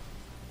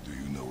 Do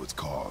you know its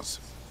cause?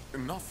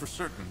 Not for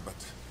certain, but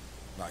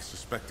I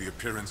suspect the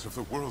appearance of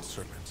the World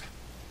Serpent,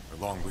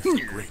 along with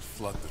the great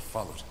flood that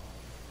followed.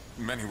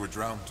 Many were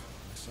drowned,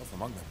 myself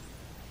among them.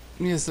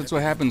 Yes, that's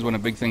what happens when a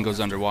big thing goes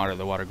underwater.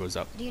 The water goes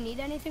up. Do you need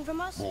anything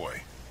from us?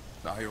 Boy,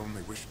 I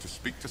only wish to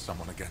speak to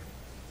someone again.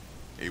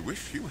 A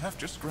wish you have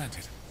just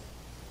granted.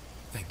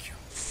 Thank you.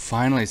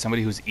 Finally,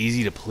 somebody who's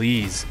easy to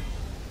please.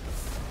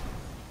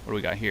 What do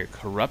we got here?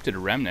 Corrupted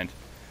remnant.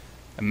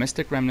 A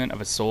mystic remnant of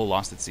a soul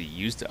lost at sea,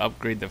 used to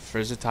upgrade the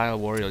versatile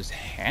warrior's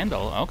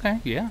handle. Okay,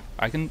 yeah,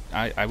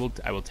 I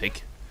will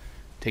take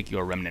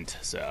your remnant,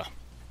 sir.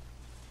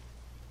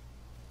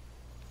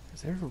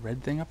 Is there a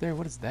red thing up there?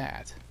 What is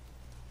that?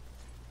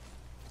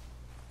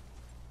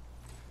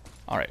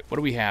 All right, what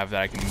do we have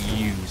that I can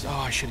use? Oh,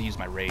 I should have used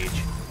my rage.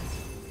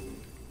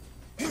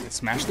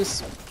 Smash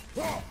this?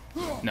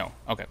 No.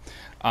 Okay.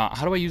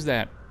 How do I use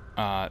that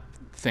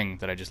thing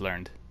that I just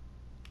learned?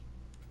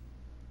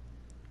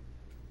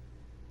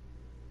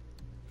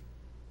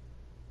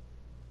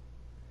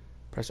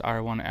 Press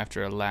R1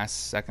 after a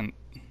last second.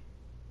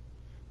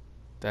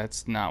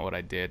 That's not what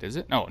I did, is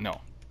it? No,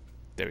 no.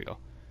 There we go.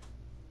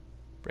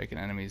 Breaking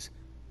enemies.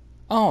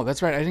 Oh,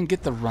 that's right. I didn't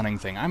get the running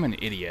thing. I'm an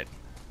idiot.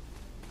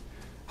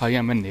 I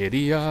am an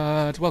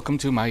idiot. Welcome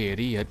to my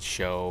idiot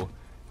show.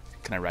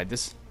 Can I ride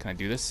this? Can I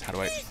do this? How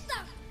do I...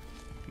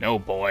 No,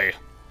 boy.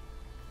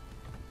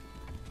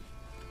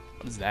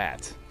 What is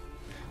that?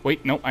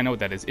 Wait, no, I know what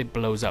that is. It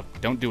blows up.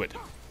 Don't do it.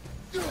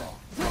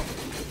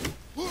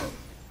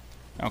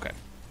 Okay.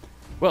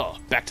 Well,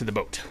 back to the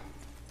boat.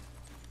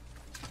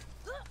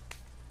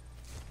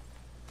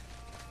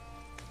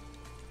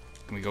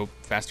 Can we go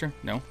faster?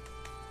 No?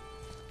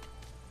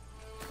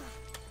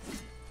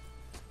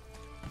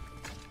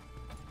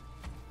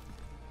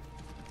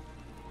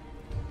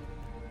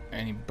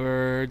 Any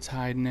birds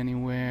hiding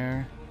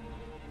anywhere?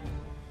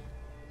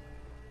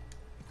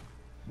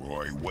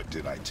 Boy, what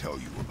did I tell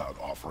you about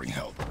offering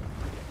help?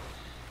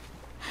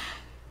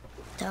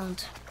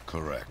 Don't.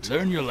 Correct.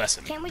 Learn your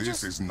lesson. Can't we This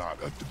just... is not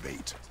a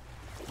debate.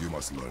 You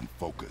must learn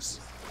focus.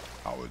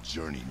 Our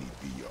journey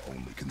need be your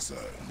only concern.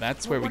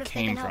 That's Well, where we what if they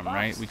came can help from,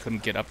 right? us? We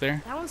couldn't get up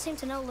there? That one seemed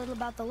to know a little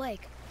about the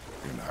lake.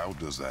 And how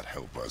does that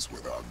help us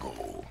with our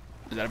goal?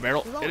 Is that a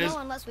barrel? We won't It is. know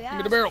unless we Give me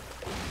ask. the barrel.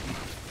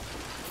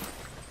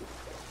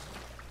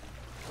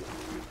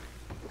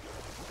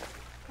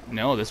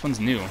 No, this one's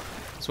new.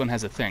 This one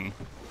has a thing.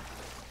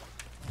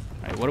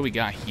 Alright, what do we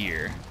got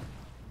here?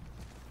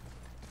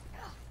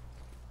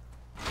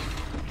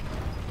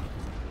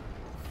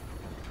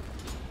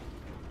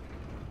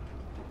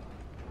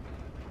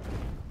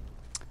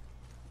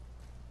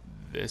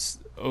 This...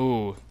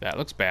 Oh, that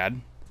looks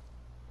bad.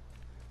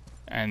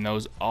 And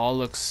those all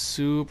look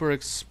super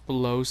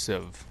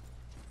explosive.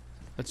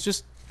 Let's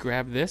just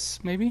grab this,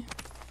 maybe?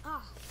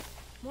 Ah,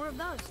 more of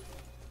those.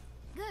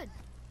 Good.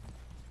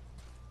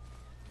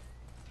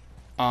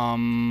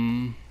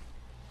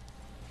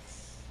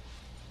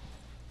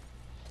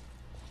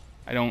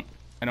 I don't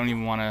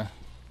even want to...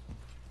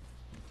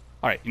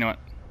 Alright, you know what?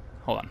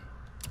 Hold on.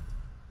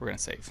 We're going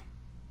to save.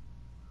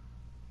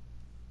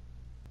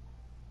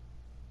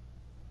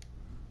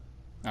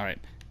 Alright,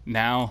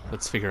 now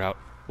let's figure out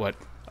what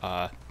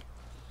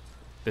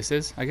this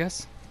is, I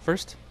guess,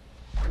 first.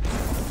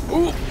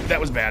 Ooh, that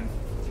was bad.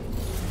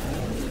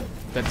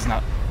 That's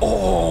not...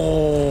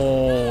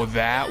 Oh,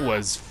 that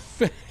was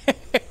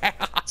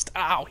fast.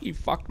 Ow, he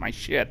fucked my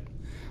shit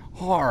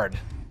hard.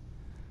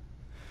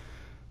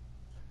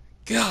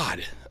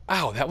 God.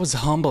 Ow, that was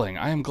humbling.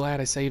 I am glad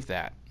I saved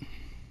that.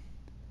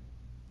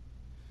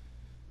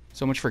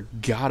 So much for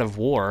God of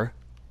War.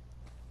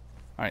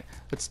 Alright,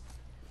 let's...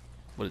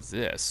 What is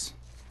this?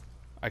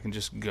 I can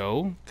just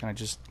go? Can I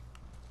just...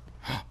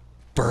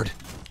 Bird.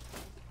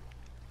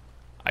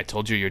 I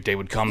told you your day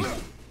would come.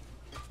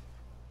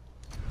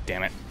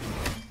 Damn it.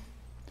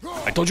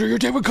 I told you your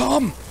day would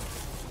come!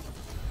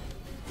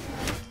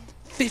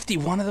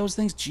 51 of those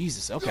things?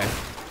 Jesus, okay.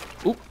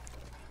 Oop.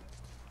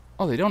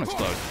 Oh, they don't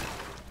explode.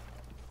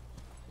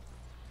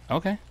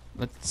 Okay,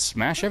 let's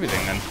smash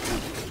everything then.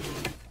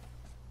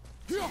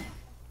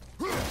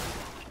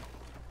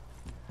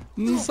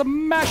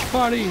 Smash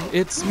party!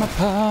 It's my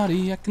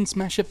party. I can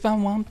smash if I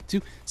want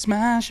to.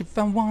 Smash if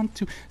I want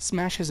to.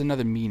 Smash has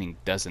another meaning,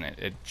 doesn't it?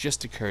 It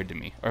just occurred to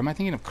me. Or am I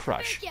thinking of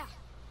crush? Yeah.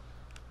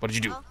 What did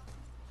you do? Well,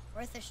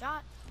 worth a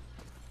shot.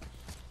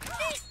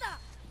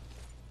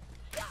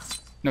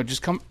 No,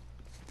 just come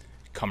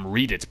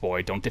read it,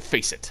 boy. Don't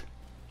deface it.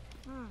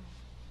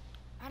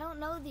 I don't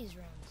know these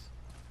runes.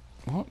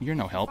 Well, you're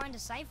no help. Find a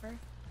cipher.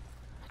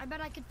 I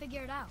bet I could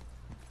figure it out.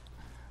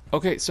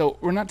 Okay, so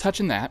we're not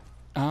touching that.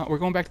 We're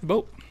going back to the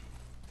boat.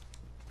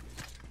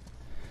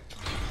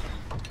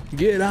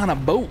 Get on a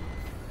boat.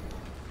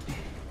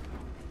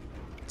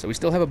 So we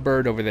still have a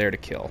bird over there to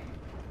kill.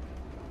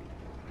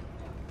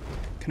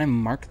 Can I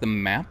mark the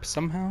map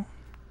somehow?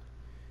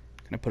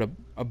 Can I put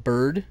a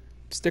bird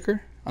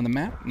sticker on the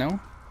map? No?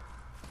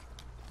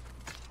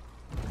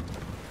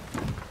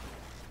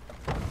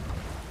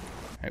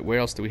 Alright, where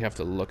else do we have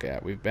to look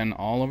at? We've been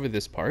all over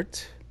this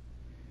part.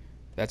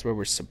 That's where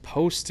we're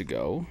supposed to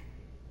go.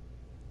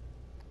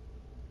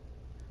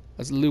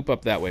 Let's loop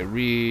up that way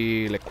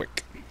really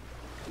quick.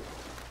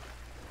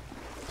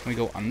 Can we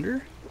go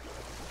under?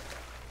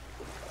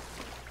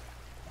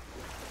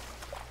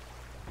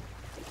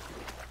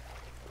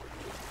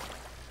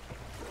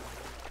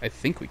 I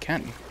think we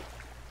can.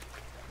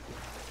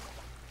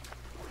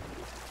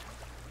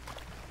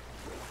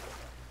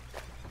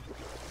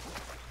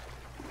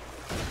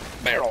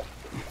 Barrel.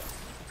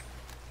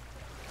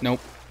 Nope.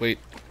 Wait.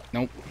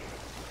 Nope.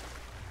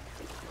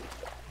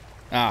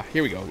 Ah,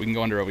 here we go. We can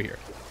go under over here.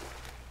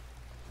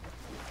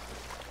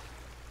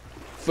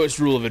 First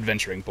rule of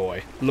adventuring,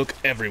 boy. Look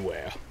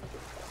everywhere.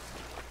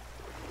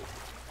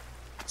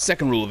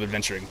 Second rule of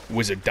adventuring.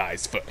 Wizard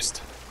dies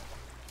first.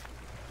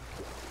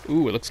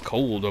 Ooh, it looks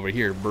cold over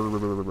here.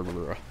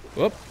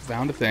 Whoop,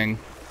 found a thing.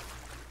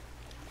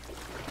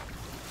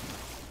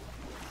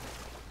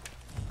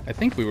 I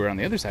think we were on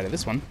the other side of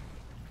this one.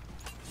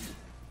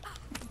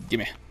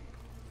 Gimme.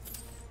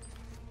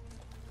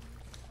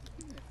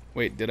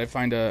 Wait, did I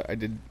find a... I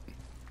did...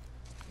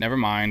 Never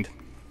mind.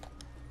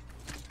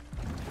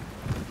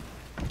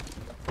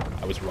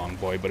 I was wrong,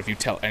 boy, but if you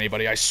tell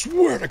anybody, I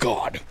swear to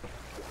God!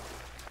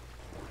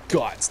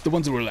 Gods, the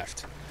ones that were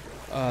left.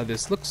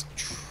 This looks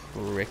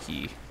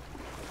tricky.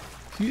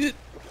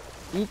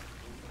 Oop.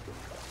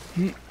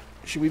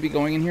 Should we be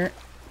going in here?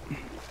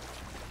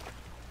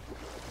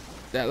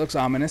 That looks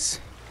ominous.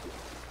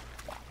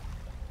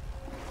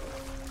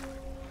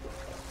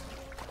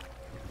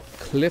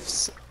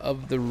 Cliffs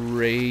of the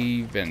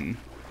Raven.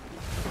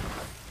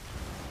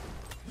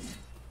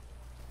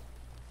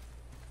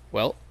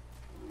 Well.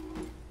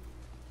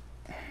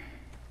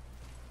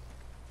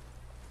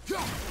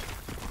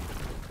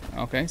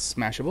 Okay,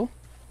 smashable.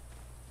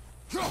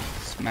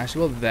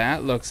 Smashable.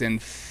 That looks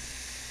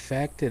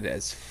infected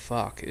as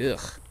fuck. Ugh.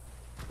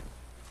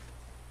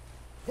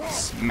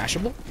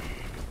 Smashable.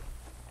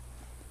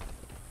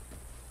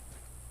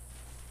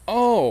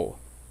 Oh.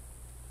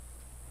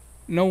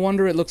 No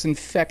wonder it looks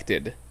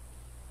infected.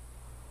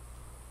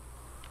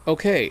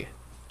 Okay.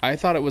 I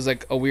thought it was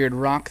like a weird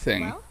rock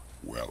thing.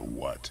 Well,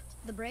 what?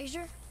 The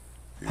brazier?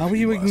 How are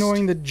you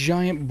ignoring the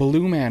giant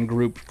blue man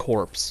group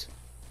corpse?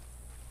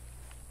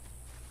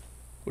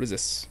 What is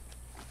this?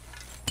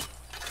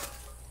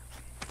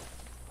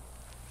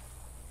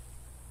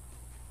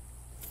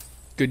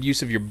 Good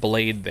use of your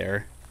blade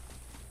there.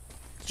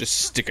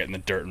 Just stick it in the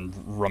dirt and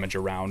rummage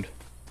around.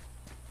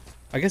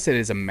 I guess it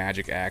is a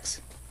magic axe.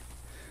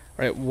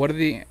 All right, what are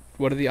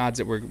the odds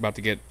that we're about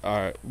to get?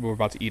 We're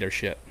about to eat our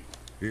shit.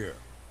 Here,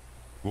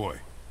 boy.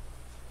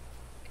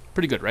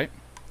 Pretty good, right?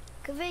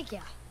 Kavika.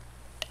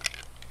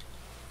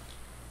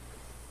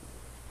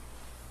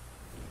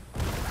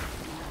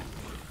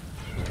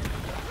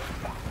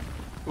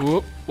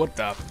 Whoop! What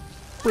the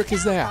frick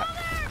is that?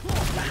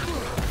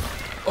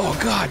 Oh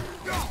God!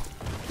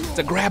 It's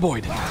a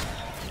graboid.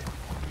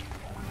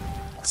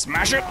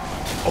 Smash it!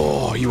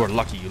 Oh, you are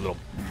lucky, you little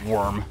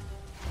worm.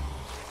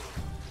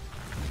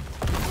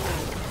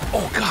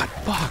 Oh God!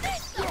 Fuck!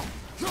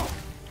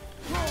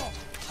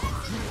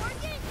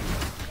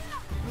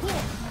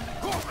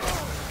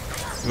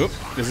 Whoop!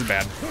 This is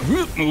bad.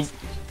 Whoop! Move.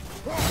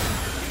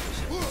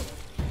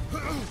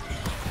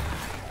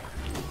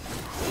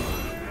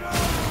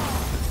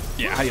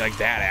 Yeah, how do you like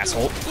that,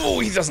 asshole?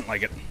 Oh, he doesn't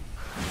like it.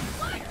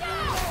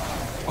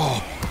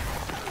 Oh.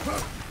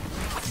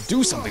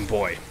 Do something,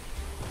 boy.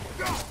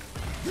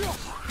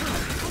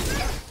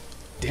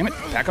 Damn it.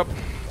 Back up.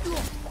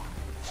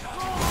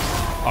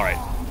 All right.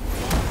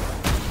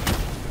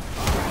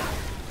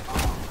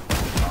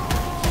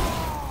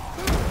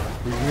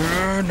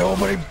 Yeah,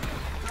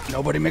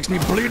 nobody makes me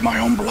bleed my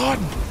own blood.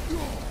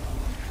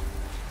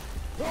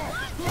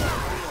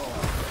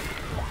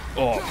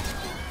 Oh.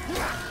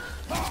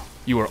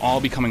 You are all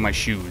becoming my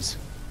shoes.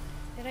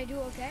 Did I do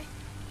okay?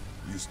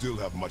 You still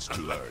have much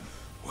to learn.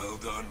 Well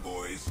done,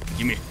 boys.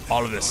 Give me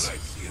all of this. Thought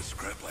I'd see a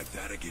scrap like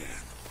that again.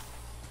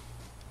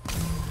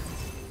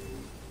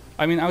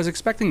 I mean, I was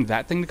expecting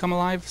that thing to come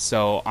alive,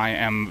 so I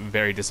am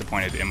very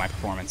disappointed in my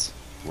performance.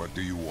 What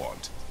do you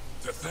want?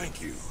 To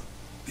thank you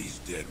These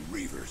dead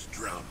reavers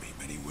drowned me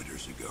many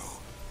winters ago,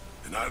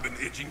 and I've been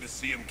itching to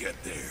see them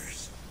get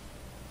theirs.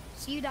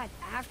 So you died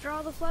after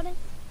all the flooding?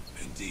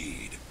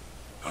 Indeed.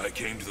 I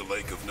came to the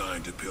Lake of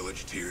Nine to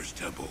pillage Tyr's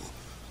temple,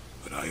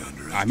 but I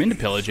underestimated I'm into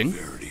pillaging. the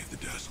severity of the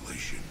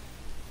desolation.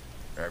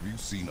 Have you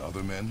seen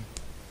other men?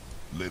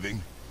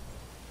 Living?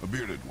 A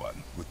bearded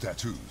one with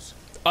tattoos.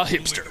 A Only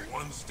hipster. the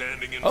one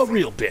standing in A front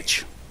real of me.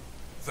 bitch.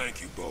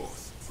 Thank you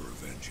both for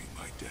avenging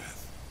my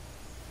death.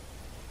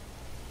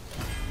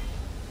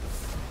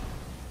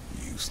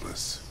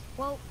 Useless.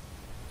 Well,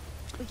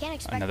 we can't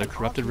expect Another them all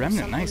corrupted to do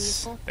remnant. something Nice.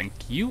 useful. Thank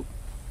you.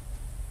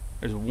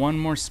 There's one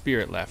more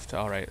spirit left.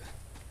 All right.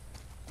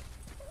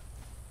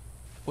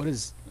 What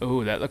is...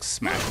 Oh, that looks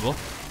smashable.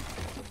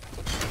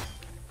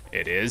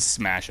 It is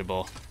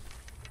smashable.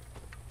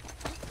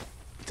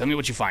 Tell me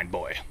what you find,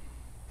 boy.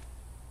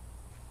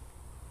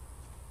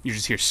 You're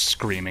just here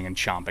screaming and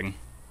chomping.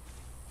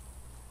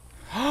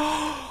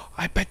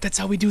 I bet that's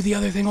how we do the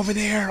other thing over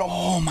there.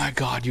 Oh my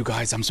god, you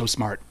guys, I'm so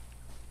smart.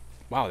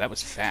 Wow, that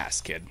was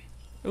fast, kid.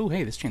 Oh,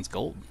 hey, this chain's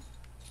gold.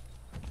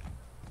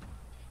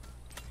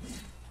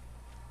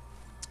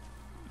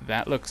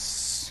 That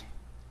looks...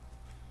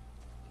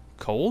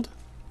 cold,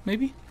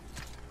 maybe?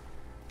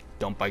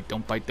 Don't bite,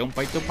 don't bite, don't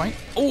bite, don't bite.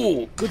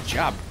 Oh, good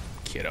job,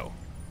 kiddo.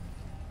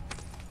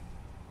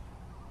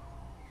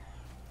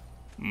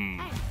 Hey,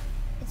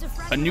 it's a A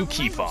fragment new of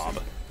key language fob.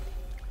 system.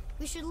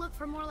 We should look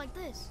for more like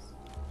this.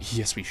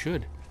 Yes, we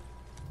should.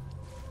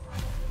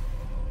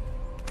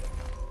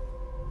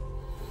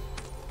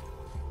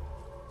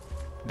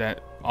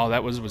 That all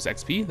that was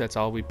XP? That's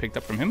all we picked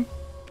up from him?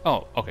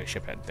 Oh, okay,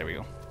 shiphead. There we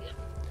go.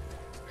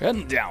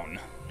 Heading down.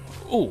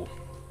 Oh.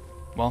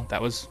 Well,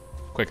 that was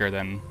quicker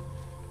than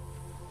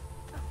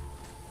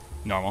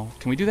normal.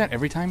 Can we do that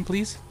every time,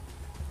 please?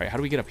 Alright, how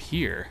do we get up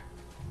here?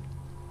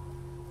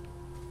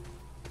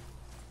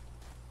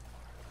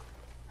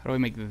 How do I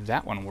make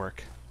that one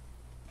work?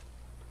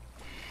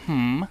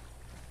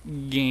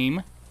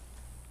 Game.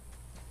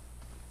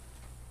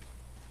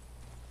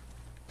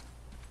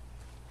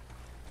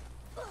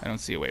 I don't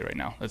see a way right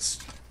now. Let's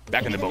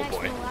back in the boat,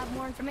 boy. We'll have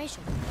more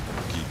information.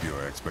 Keep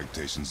your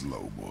expectations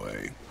low,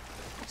 boy.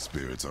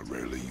 Spirits are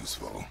rarely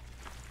useful.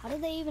 How do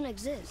they even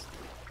exist?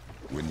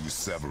 When you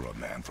sever a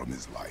man from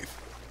his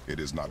life, it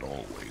is not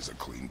always a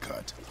clean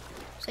cut.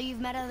 So you've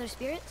met other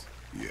spirits?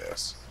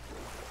 Yes,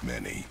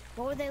 many.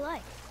 What were they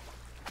like?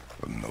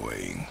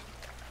 Annoying.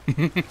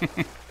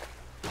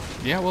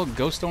 Yeah, well,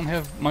 ghosts don't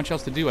have much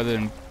else to do other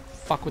than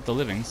fuck with the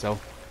living, so.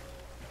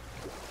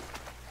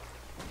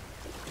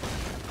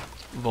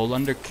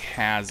 Volunder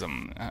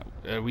Chasm.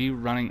 Are we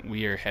running?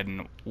 We are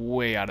heading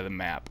way out of the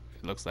map,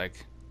 it looks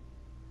like.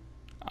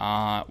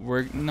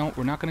 We're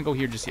not gonna go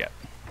here just yet.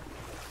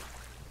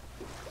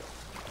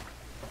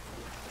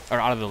 Or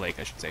out of the lake,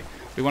 I should say.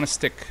 We want to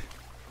stick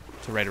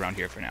to right around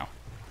here for now.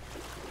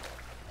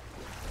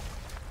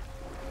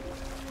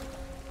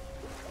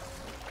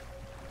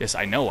 Yes,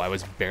 I know, I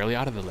was barely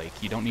out of the lake.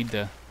 You don't need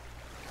to...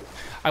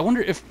 I wonder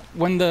if,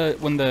 when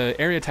the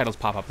area titles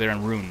pop up, they're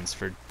in runes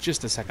for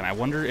just a second. I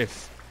wonder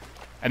if...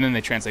 And then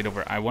they translate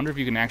over. I wonder if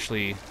you can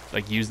actually,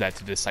 like, use that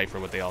to decipher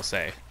what they all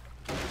say.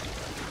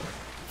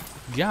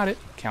 Got it.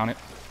 Count it.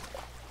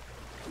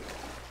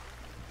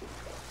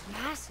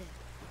 Massive.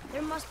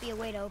 There must be a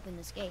way to open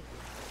this gate.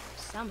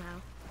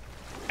 Somehow.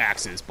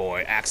 Axes,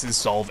 boy. Axes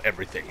solve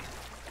everything.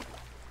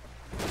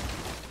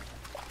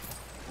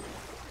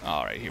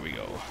 Alright, here we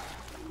go.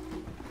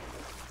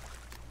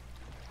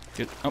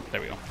 Good. Oh,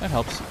 there we go. That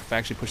helps if I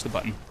actually push the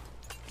button.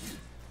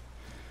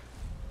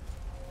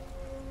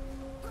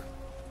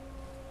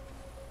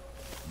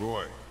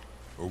 Boy,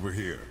 over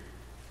here.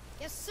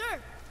 Yes, sir.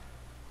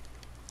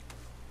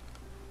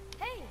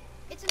 Hey,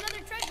 it's another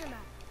treasure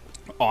map.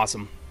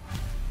 Awesome.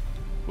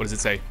 What does it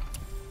say?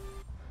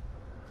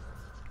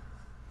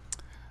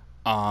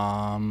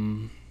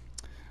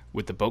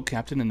 With the boat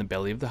captain in the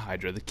belly of the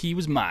Hydra, the key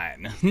was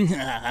mine.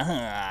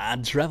 I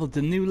traveled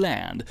to new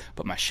land,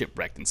 but my ship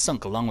wrecked and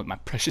sunk along with my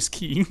precious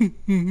key.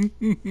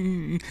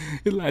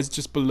 It lies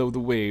just below the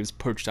waves,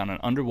 perched on an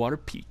underwater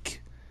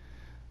peak.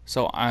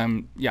 So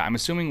I'm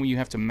assuming you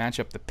have to match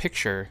up the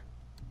picture,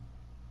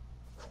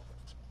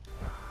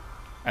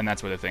 and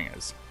that's where the thing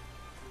is.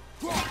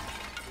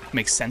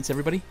 Makes sense,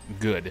 everybody?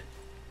 Good.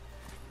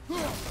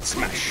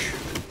 Smash.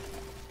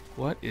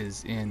 What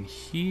is in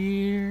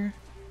here?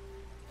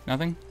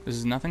 Nothing? This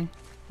is nothing?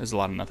 There's a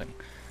lot of nothing.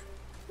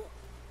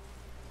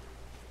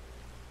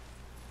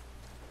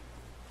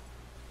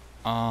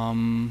 I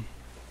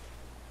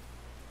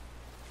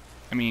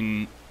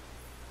mean...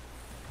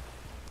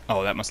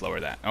 Oh, that must lower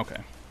that. Okay.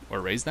 Or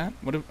raise that?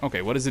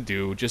 Okay, what does it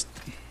do? Just...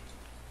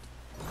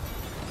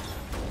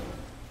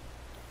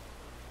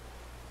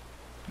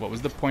 What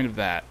was the point of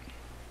that?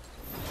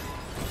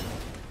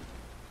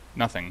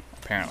 Nothing,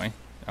 apparently.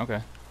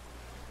 Okay.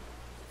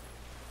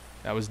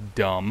 That was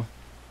dumb.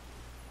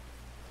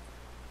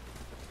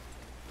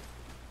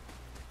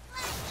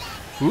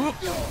 Whoop.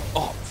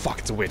 Oh, fuck,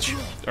 it's a witch.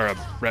 Or a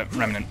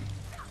remnant.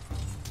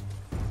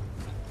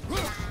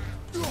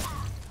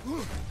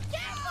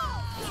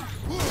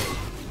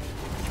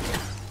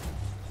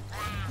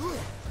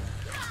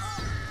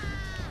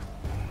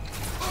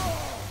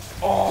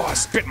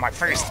 spit in my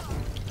face.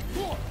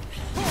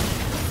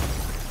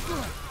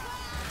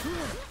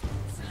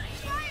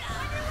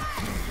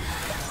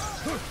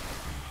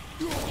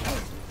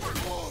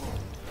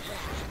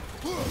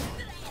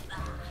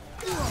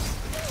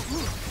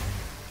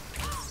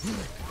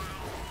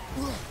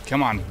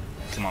 Come on.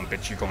 Come on,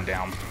 bitch. You're going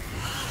down.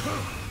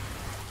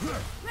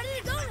 Ready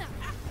to go now.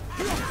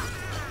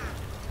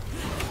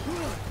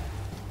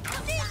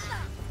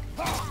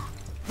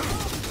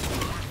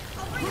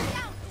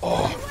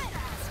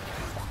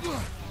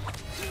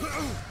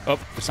 Oh,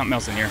 there's something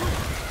else in here.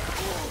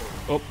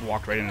 Oh,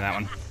 walked right into that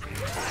one.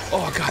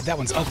 Oh, God, that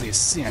one's ugly as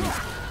sin.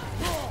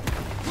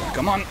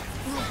 Come on.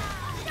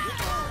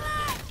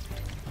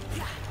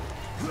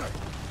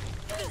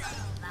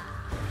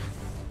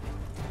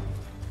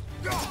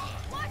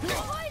 Watch the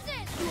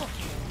poison!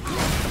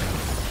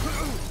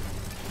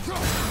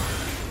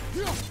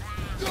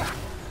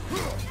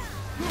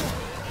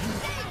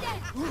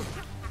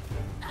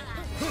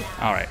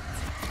 All right.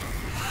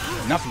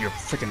 Enough of your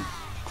freaking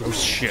gross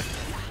shit.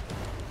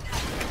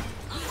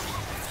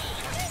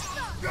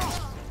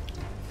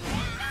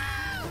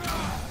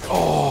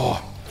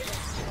 Oh.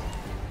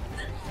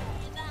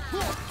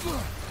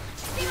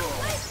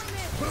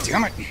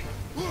 Damn it.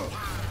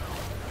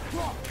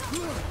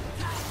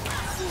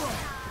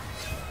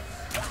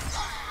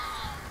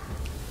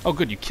 Oh,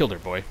 good, you killed her,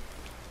 boy.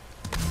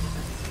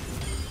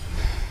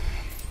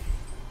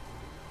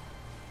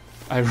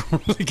 I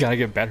really gotta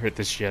get better at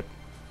this shit.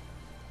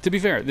 To be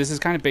fair, this is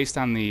kind of based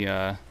on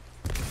the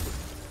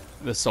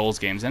Souls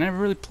games. I never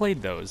really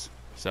played those,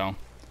 so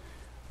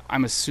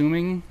I'm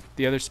assuming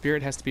the other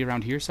spirit has to be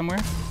around here somewhere.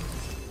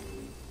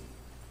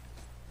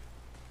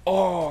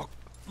 Oh,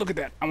 look at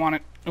that! I want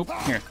it. Oh,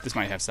 here, this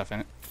might have stuff in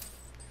it.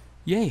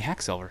 Yay,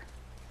 hack silver.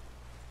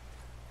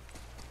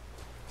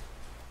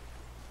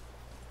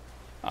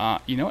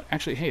 You know what?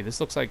 Actually, hey, this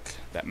looks like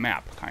that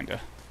map, kinda.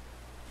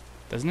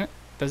 Doesn't it?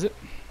 Does it?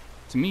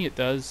 To me, it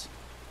does.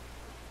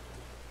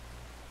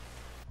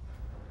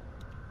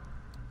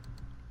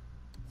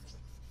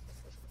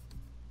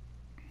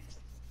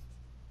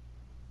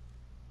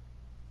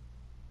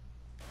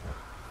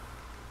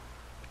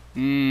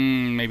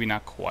 Maybe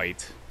not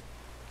quite.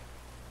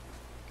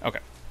 Okay.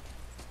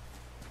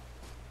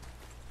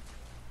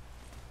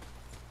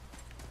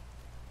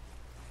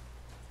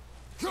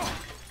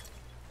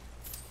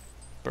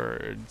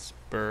 Birds,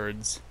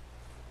 birds.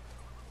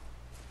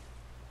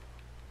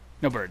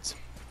 No birds.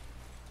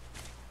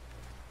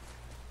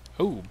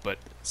 Oh, but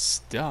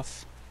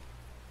stuff.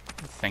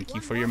 Thank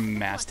you for your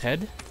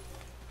masthead.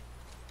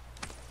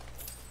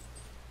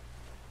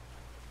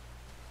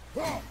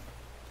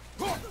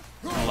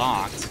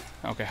 Locked.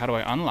 Okay, how do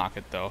I unlock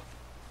it, though?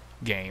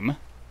 Game.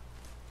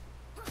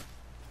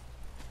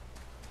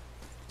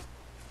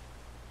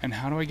 And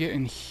how do I get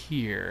in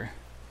here?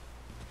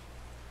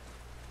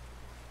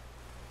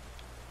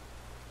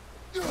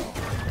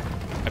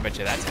 I bet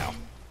you that's how.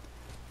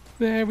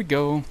 There we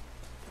go.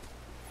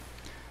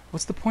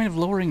 What's the point of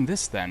lowering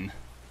this, then?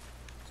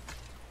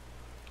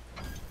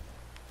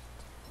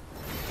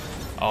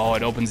 Oh,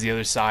 it opens the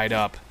other side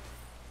up.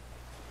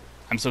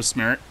 I'm so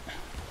smart.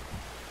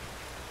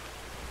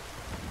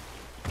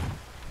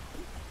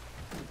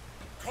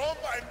 Come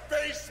and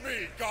face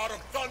me, God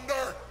of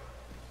Thunder!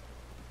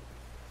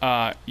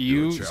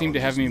 You Your seem to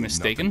have me challenges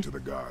mean nothing mistaken. to the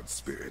god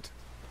spirit.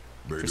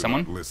 They do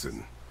someone? not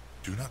listen.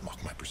 Do not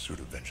mock my pursuit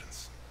of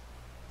vengeance.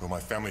 Though my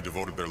family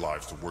devoted their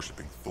lives to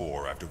worshipping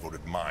Thor, I've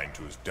devoted mine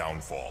to his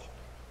downfall.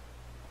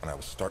 And I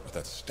will start with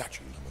that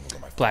statue looming over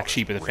my Black father's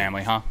sheep of the grave.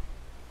 family, huh?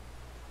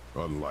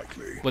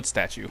 Unlikely. What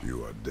statue?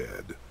 You are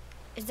dead.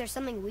 Is there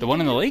something we The one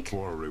in can the do? lake?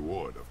 For a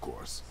reward, of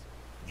course.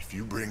 If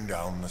you bring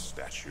down the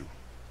statue,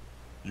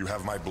 you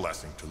have my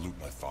blessing to loot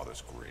my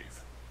father's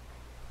grave.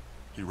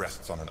 He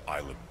rests on an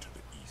island to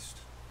the east.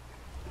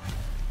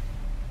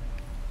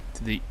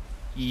 To the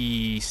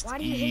east. Why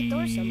do you hate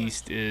Thor so much?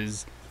 East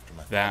is After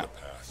my that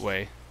father passed,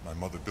 way. my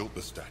mother built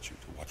the statue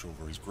to watch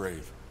over his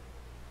grave.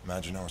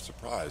 Imagine our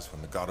surprise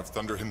when the God of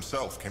Thunder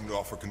himself came to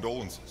offer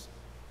condolences.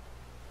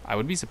 I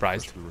would be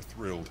surprised. We were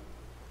thrilled,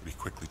 but he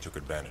quickly took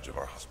advantage of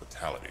our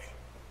hospitality.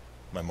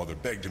 My mother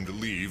begged him to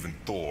leave, and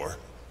Thor,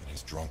 in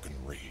his drunken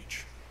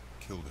rage,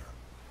 killed her.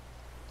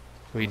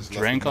 So he was left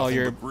drank with all nothing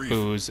your but grief.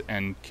 booze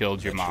and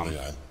killed your mom.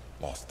 Eventually,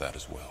 I lost that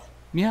as well.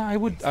 Yeah, I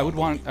would. And I would found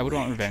want. only I would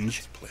want rage in revenge.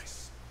 its place.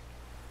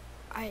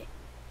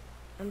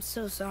 I'm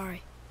so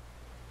sorry.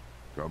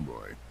 Come,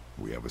 boy.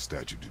 We have a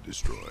statue to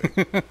destroy.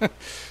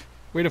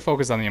 Way to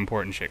focus on the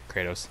important shit,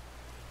 Kratos.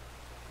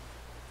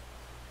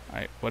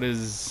 Alright, what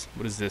is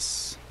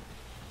this?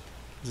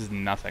 This is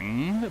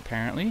nothing,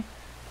 apparently.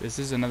 This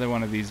is another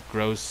one of these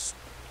gross,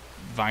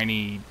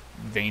 veiny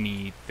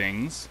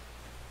things.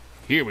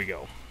 Here we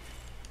go.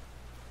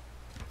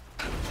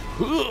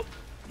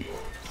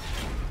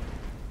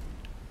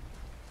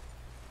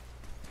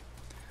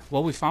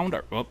 Well, we found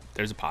our... Oh,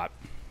 there's a pot.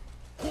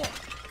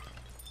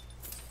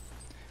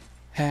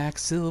 Hack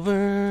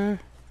silver.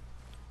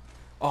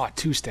 Oh,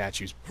 two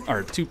statues.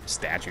 Or two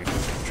statues.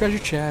 Treasure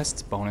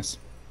chests. Bonus.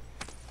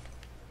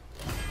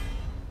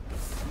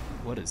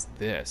 What is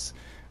this?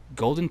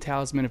 Golden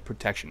Talisman of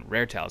Protection.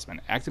 Rare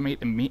talisman.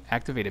 Activate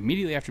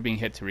immediately after being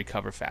hit to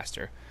recover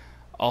faster.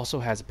 Also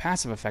has a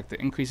passive effect that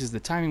increases the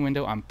timing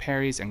window on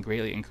parries and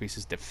greatly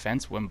increases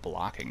defense when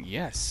blocking.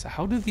 Yes.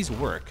 How do these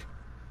work?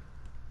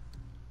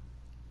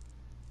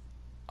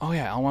 Oh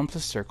yeah, L1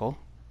 plus circle.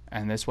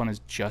 And this one is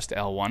just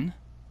L1.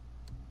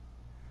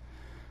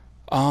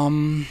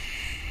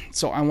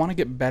 So I want to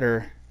get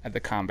better at the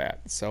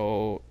combat.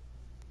 So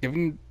give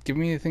me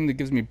the thing that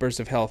gives me burst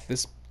of health.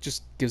 This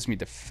just gives me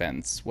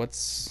defense.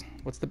 What's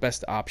the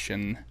best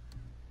option?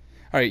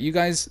 All right, you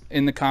guys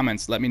in the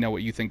comments, let me know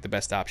what you think the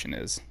best option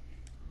is.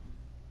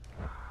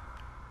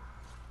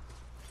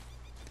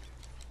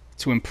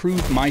 To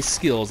improve my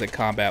skills at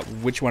combat,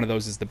 which one of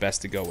those is the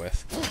best to go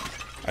with?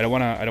 I don't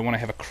want to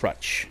have a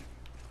crutch.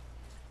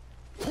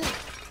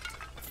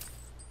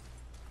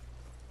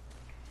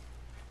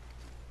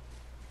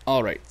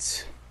 All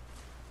right.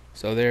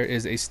 So there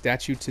is a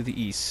statue to the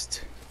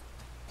east.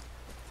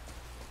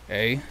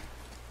 A.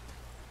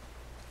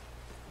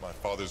 My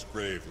father's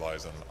grave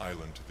lies on an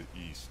island to the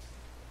east.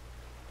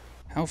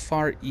 How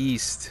far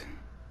east?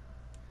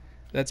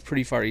 That's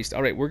pretty far east.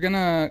 All right, we're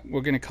gonna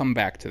come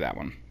back to that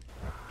one.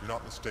 Do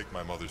not mistake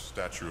my mother's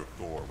statue of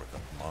Thor with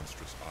that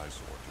monstrous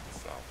eyesore to the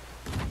south.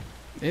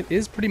 It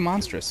is pretty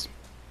monstrous.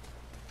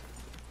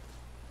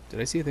 Did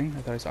I see a thing?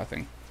 I thought I saw a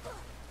thing.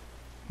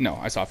 No,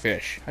 I saw a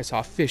fish. I saw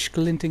a fish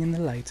glinting in the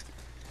light.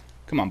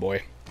 Come on,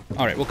 boy.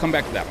 All right, we'll come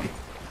back to that one.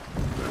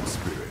 That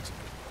spirit.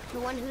 The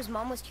one whose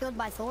mom was killed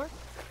by Thor?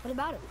 What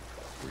about him?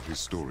 Let his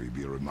story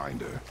be a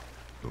reminder.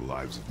 The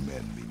lives of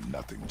men mean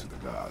nothing to the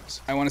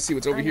gods. I want to see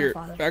what's over I know, here.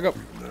 Father. Back up.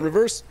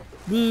 Reverse.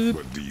 Beep.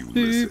 But do you Beep.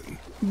 listen?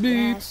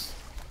 Beep. Yes.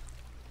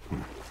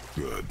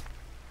 Good.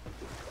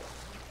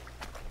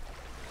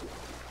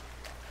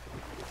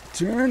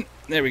 Turn.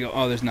 There we go.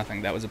 Oh, there's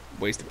nothing. That was a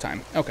waste of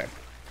time. Okay.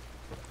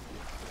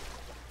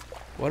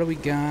 What do we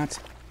got?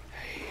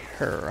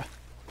 Her.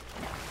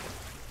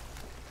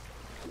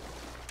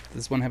 Does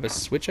this one have a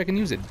switch I can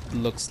use? It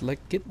looks like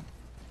it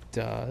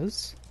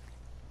does.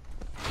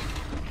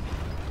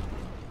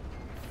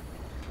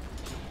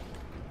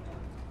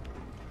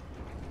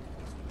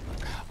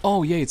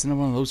 Oh, yay, it's another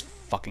one of those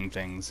fucking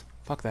things.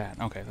 Fuck that.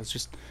 Okay, let's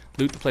just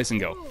loot the place and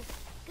go. Ooh,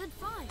 good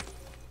find.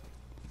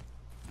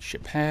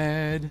 Ship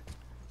head.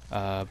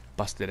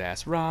 Busted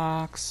ass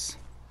rocks.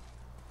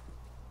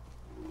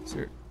 Is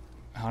there...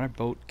 How did our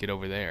boat get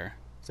over there?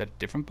 Is that a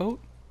different boat?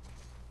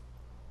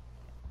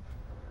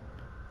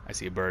 I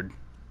see a bird.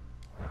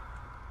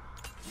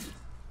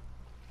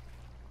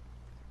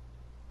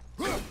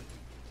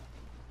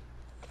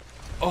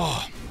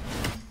 Oh!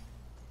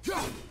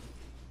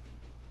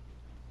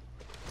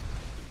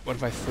 What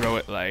if I throw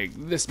it like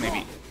this,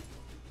 maybe?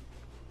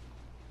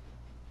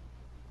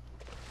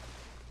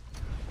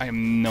 I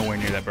am nowhere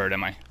near that bird,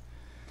 am I?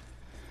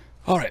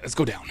 Alright, let's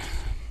go down.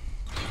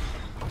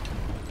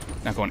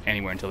 Not going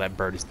anywhere until that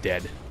bird is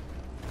dead.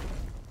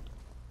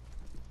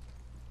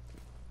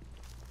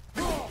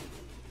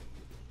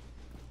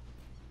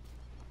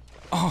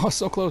 Oh,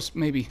 so close,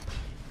 maybe.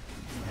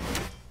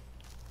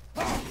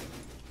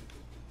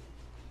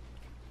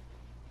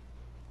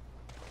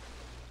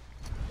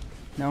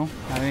 No?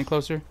 Not any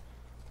closer?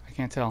 I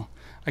can't tell.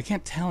 I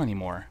can't tell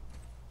anymore.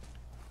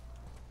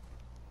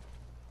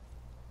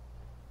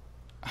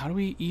 How do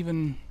we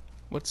even...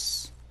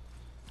 What's...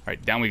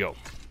 Alright, down we go.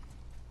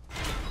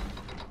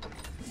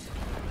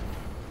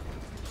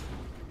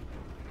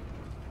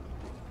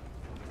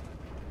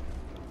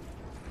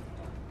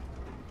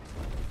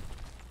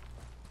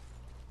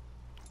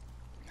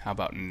 How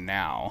about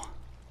now?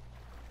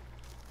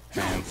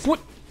 And foot.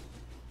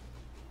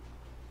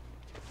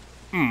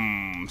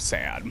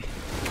 Sad.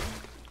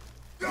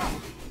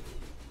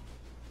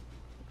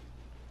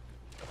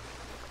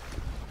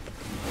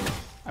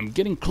 I'm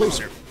getting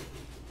closer.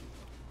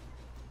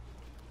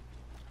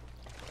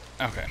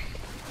 Okay.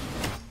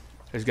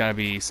 There's gotta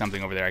be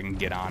something over there I can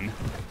get on.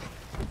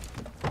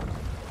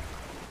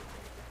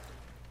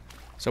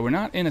 So we're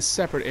not in a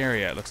separate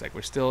area, it looks like.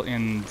 We're still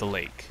in the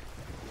lake.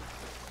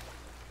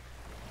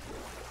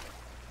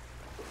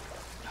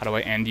 How do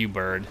I end you,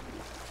 bird?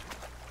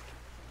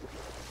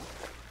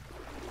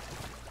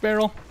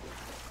 Barrel.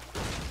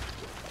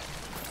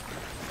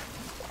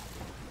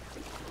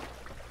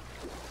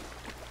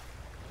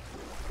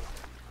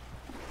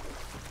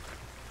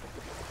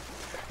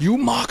 You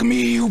mock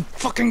me, you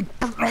fucking...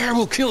 I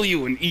will kill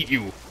you and eat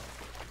you.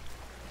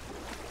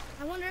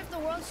 I wonder if the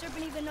world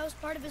serpent even knows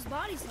part of his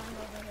body's lying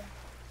over there.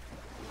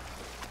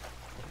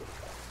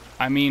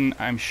 I mean,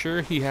 I'm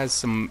sure he has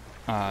some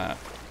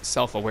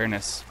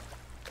self-awareness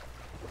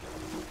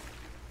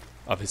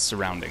of his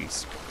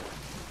surroundings.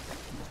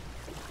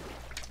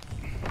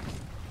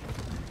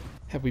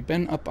 Have we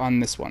been up on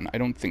this one? I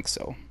don't think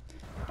so.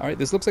 Alright,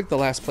 this looks like the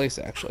last place,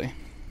 actually.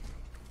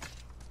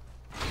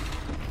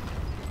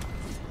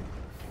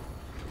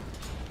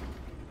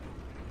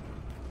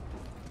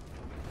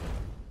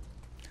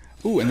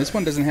 Ooh, and this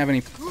one doesn't have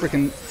any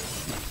freaking...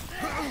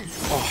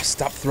 Oh,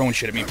 stop throwing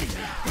shit at me.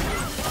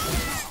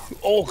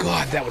 Oh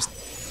god, that was...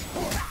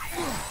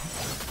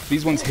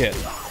 These ones hit.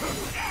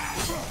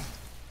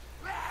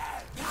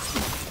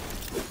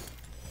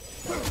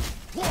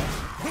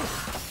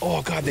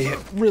 Oh god, they hit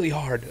really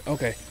hard.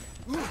 Okay.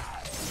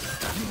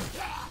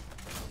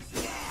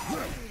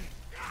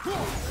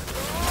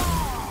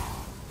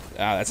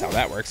 Ah, that's how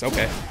that works.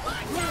 Okay.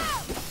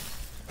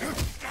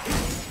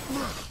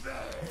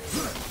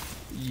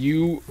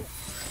 You...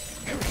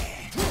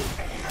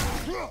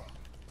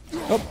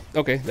 Oh,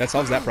 okay. That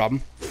solves that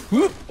problem.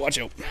 Whoop, watch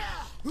out.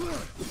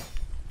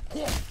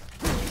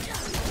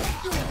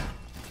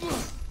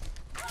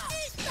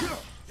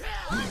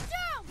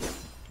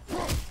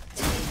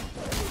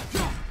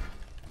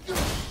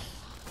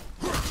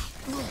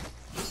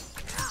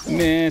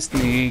 Missed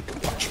me.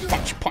 Punch,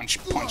 punch,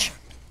 punch, punch.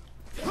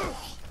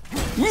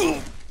 Woo!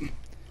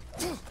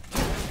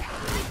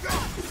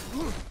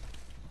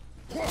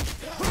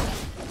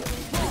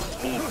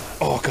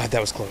 Oh god,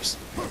 that was close.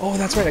 Oh,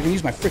 that's right. I can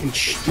use my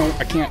freaking no,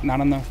 I can't. Not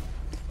on the.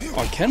 Oh,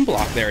 I can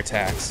block their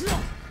attacks.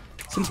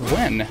 Since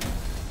when?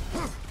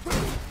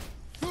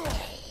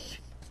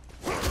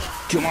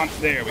 Come on,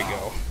 there we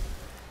go.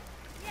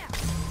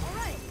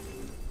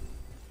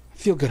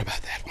 Feel good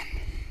about that one.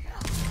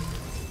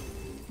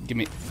 Give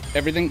me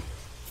everything,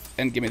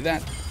 and give me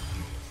that.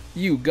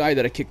 You guy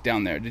that I kicked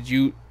down there, did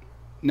you...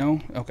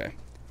 No? Okay.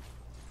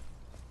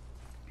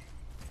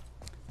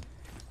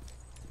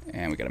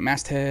 And we got a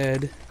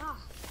masthead. Ah,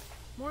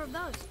 more of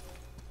those.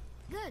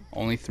 Good.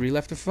 Only 3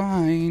 left to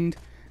find.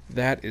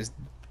 That is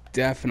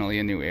definitely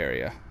a new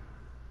area.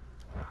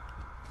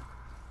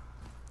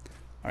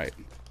 Alright,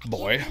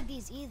 boy. Can't read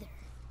these either,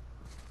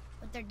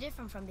 but they're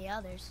different from the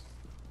others.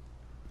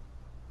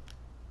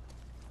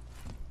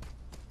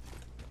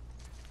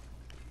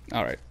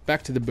 Alright,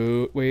 back to the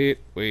boot. Wait.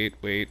 Can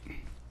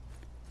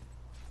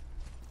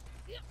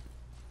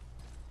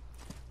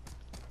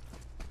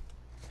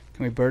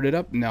we bird it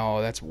up?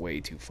 No, that's way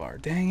too far.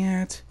 Dang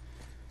it.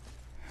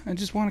 I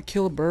just want to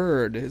kill a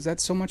bird. Is that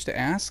so much to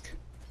ask?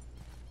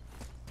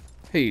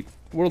 Hey,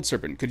 World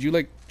Serpent, could you,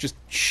 like, just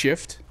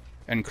shift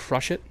and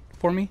crush it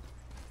for me?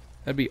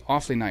 That'd be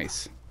awfully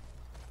nice.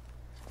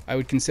 I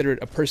would consider it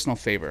a personal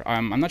favor.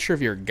 I'm not sure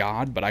if you're a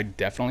god, but I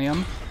definitely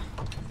am.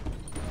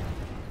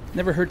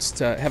 Never hurts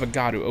to have a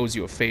god who owes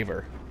you a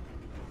favor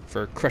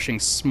for crushing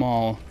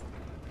small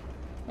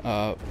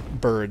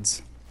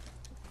birds.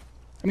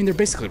 I mean, they're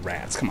basically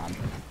rats. Come on.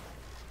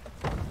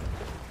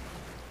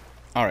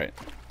 Alright.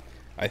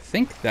 I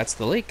think that's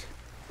the lake.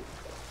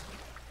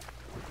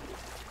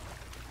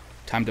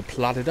 Time to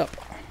plot it up.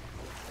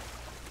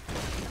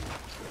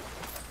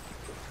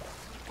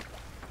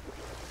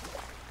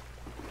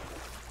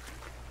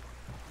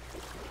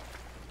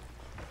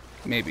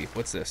 Maybe.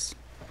 What's this?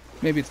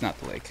 Maybe it's not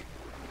the lake.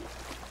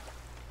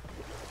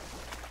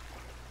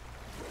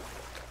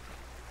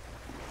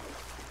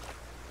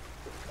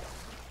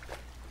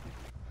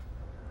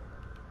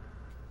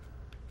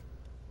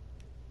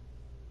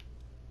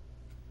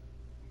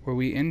 Were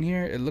we in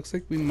here? It looks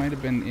like we might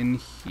have been in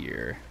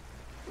here.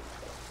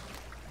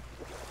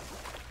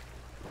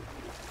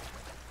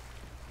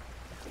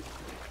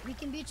 We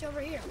can beach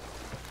over here.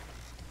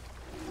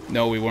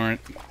 No, we weren't.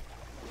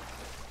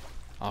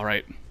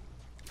 Alright.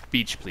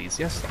 Beach, please.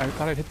 Yes, I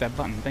thought I'd hit that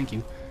button. Thank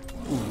you.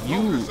 Ooh,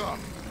 you...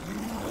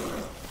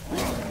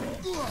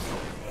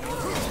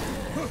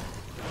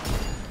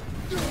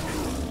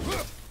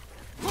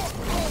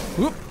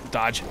 Whoop!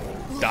 Dodge.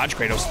 Dodge,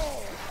 Kratos.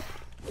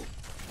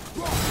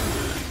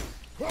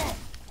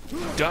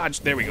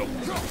 Dodge. There we go.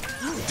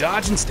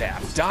 Dodge and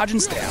stab. Dodge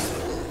and stab.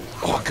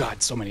 Oh,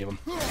 God, so many of them.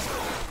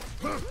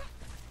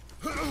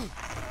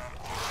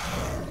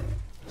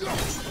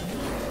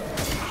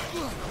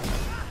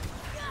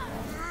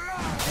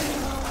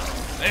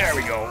 There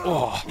we go.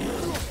 Oh.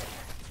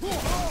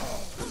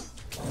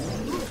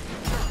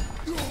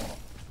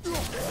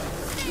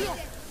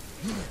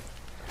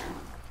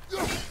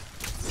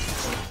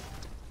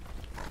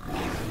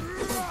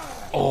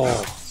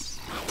 Oh.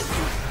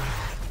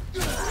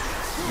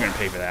 I'm gonna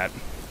pay for that.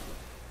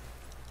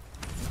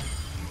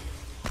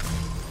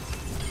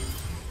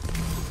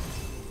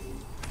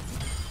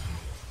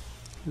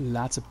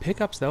 Lots of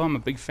pickups, though. I'm a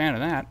big fan of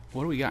that.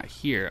 What do we got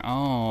here?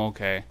 Oh,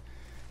 okay.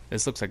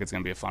 This looks like it's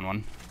gonna be a fun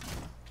one.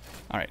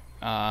 Alright,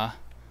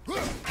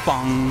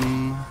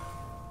 bong.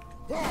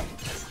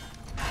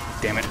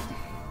 Damn it.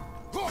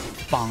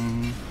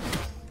 Bong.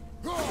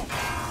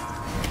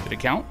 Did it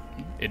count?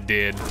 It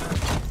did.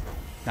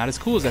 Not as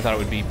cool as I thought it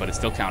would be, but it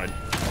still counted.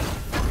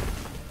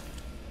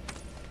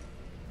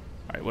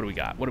 Alright, what do we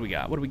got? What do we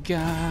got? What do we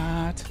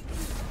got?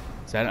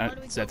 Is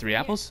that 3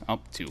 apples? Oh,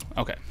 2.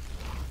 Okay.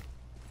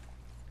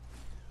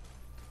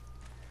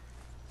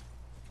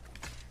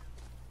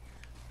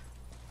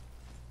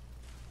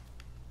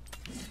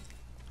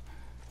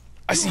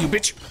 I see you,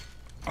 bitch.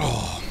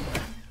 Oh.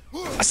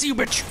 I see you,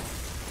 bitch.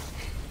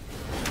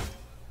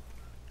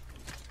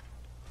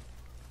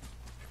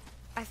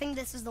 I think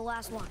this is the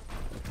last one.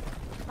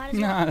 Might as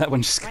Nah, well. that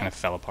one just kind of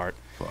fell apart.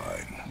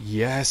 Fine.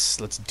 Yes,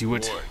 let's do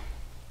it.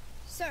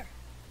 Sir,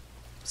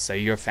 Say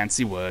your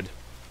fancy word.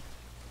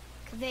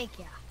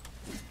 Kvekia.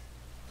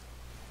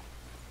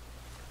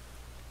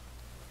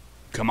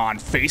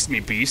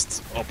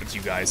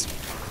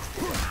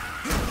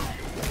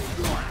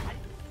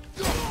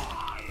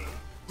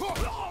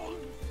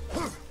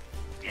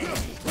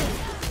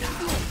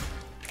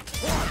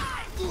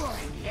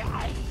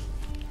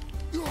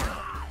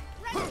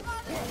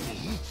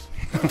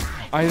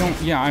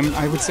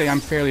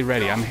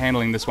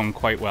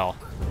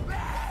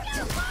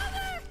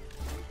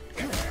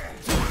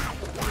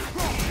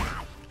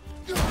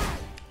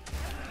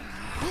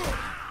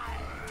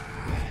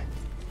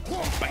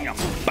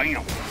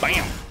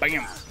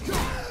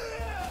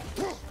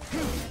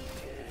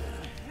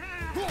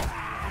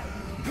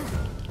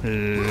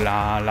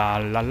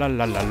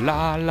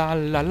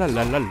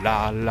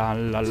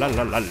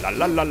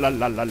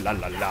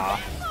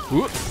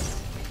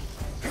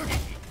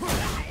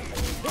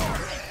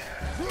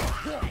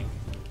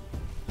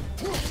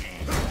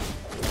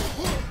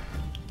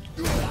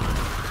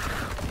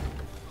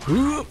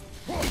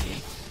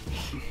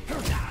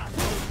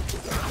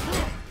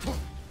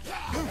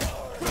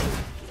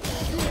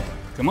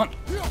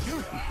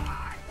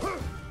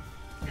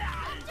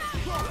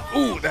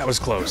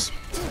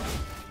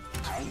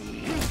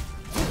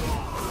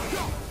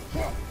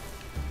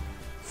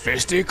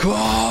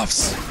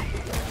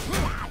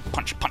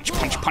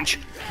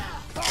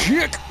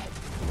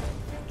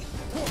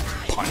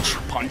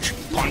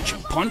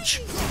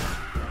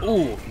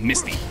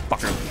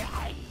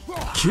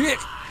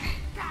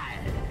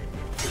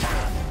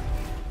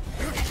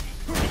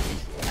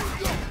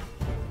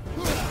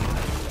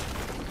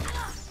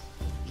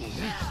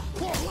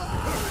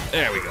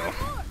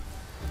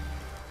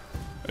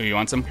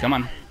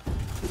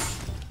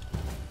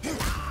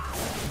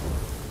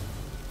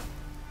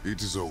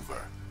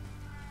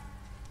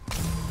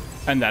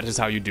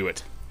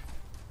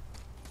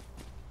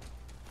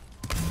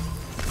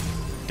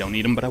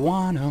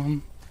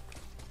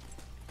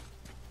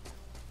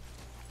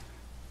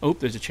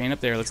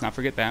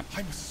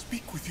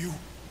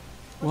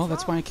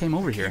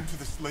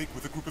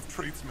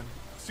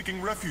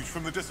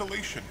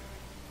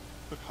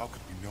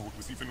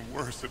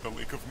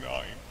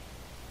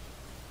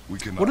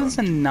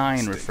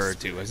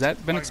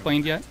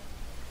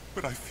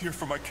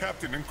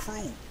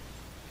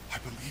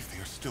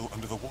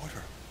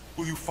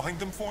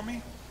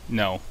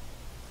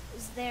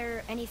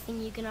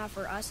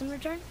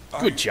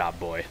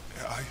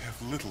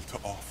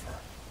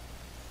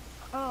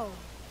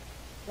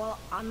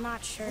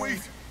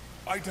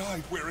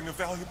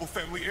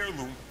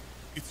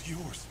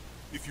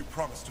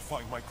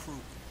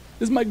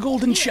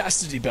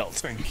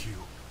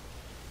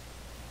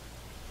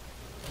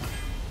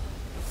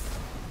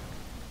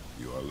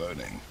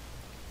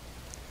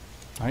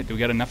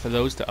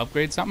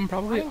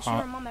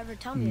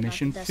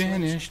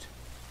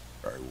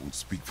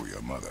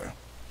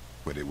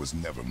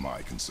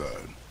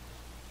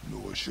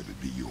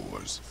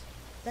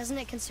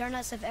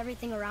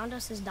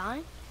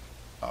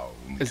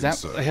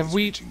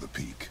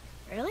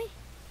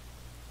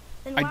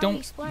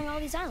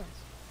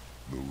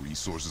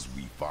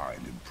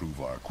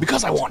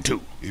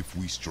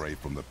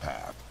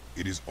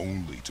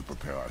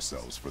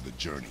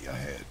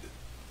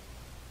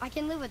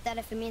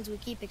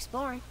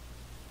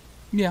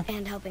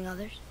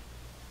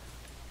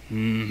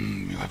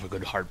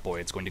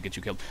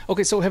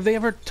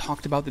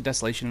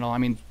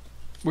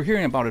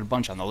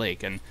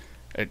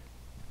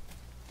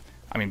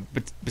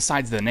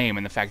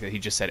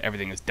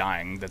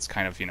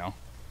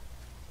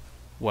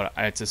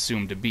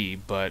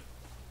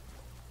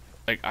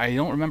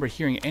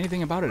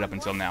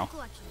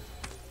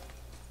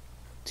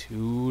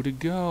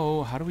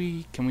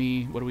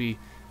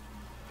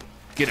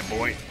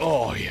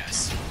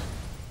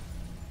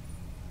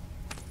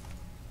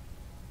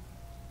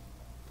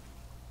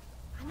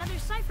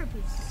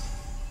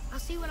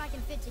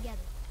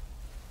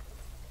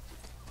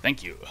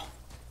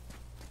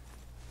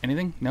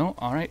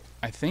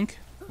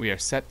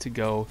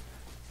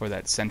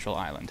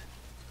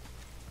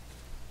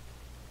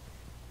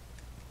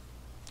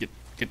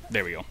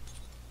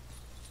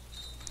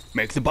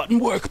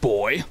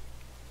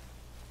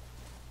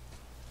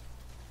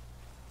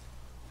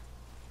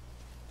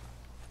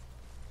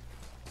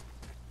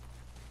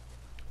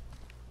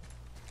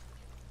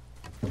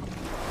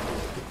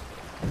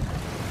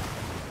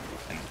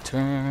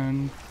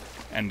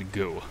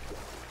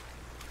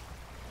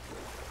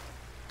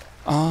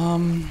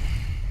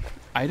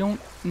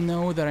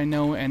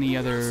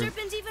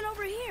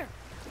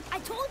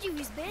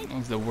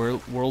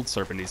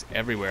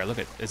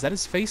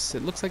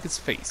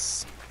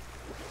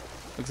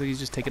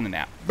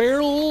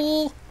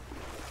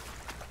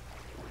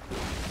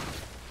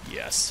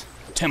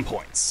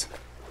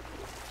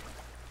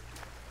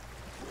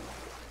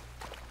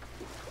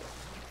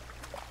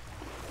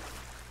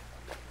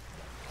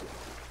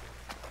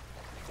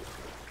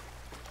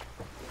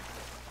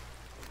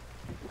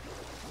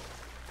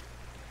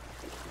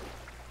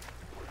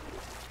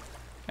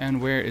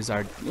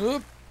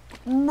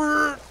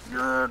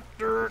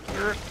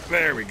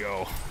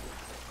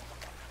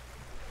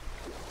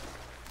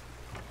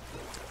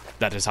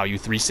 That is how you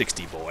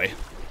 360, boy.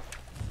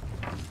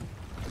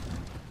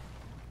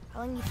 How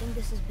long do you think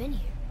this has been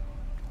here?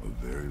 A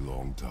very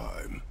long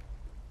time.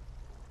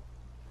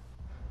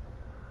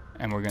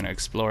 And we're going to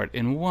explore it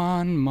in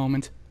one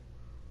moment.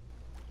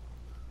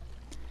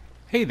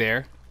 Hey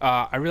there.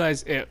 I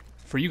realize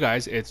for you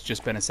guys, it's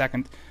just been a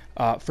second.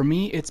 For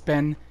me, it's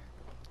been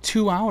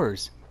 2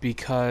 hours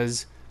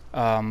because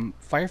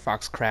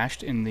Firefox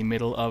crashed in the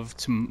middle of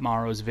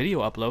tomorrow's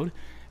video upload,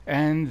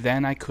 and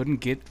then I couldn't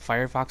get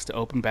Firefox to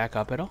open back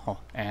up at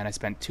all. And I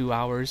spent 2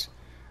 hours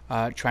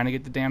trying to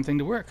get the damn thing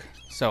to work.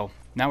 So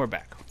now we're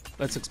back.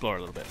 Let's explore a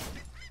little bit.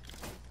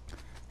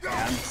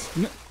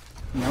 And,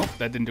 nope,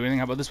 that didn't do anything.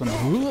 How about this one?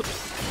 Whoop.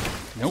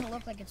 Nope. Doesn't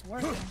look like it's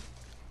working.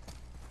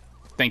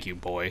 Thank you,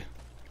 boy.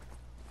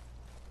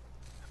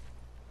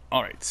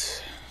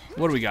 Alright.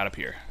 What do we got up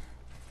here?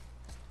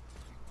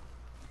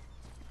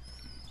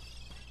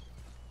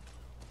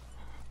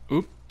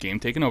 Oop, game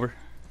taken over.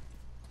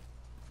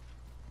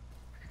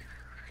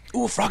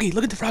 Ooh, a froggy!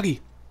 Look at the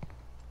froggy!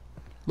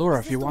 Laura,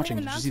 if you're watching,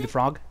 did you see the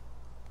frog?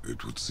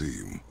 It would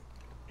seem.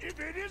 If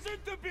it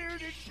isn't the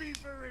bearded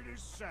beaver, it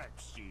is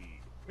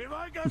sexy. If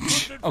I got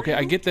something for Okay,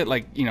 I you, get that,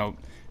 like, you know,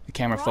 the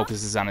camera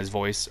focuses on his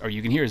voice, or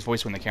you can hear his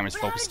voice when the camera's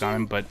focused on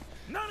him, but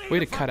none of way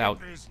your to cut fucking out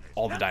business.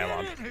 all the Now get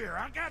dialogue. in here.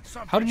 I got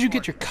something How did you for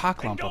get your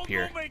cock lump And up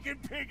here? Don't go making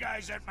pig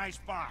eyes at my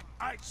spot.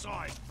 I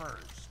saw it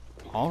first.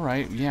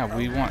 Alright, yeah,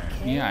 we want...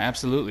 Yeah,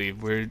 absolutely.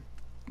 We're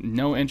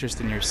no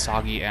interest in your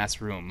soggy-ass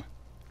room.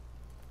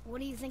 What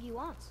do you think he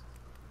wants?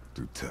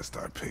 To test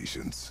our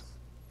patience.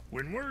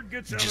 When word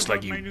gets out Just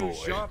about like my you, new boy.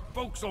 shop,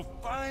 folks will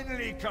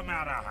finally come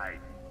out of hiding.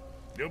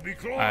 They'll be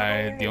clawing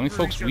all The only over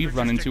folks each we've other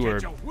run just to into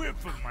catch are a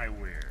whiff of my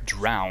wares.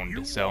 drowned,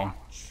 You so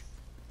watch.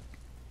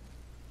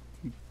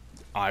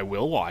 I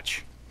will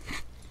watch.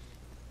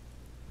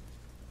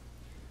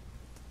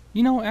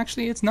 You know,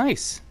 actually, it's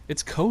nice.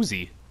 It's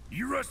cozy.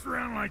 You rush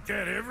around like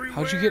that everywhere.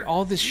 How'd you get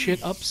all this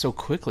shit up so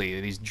quickly?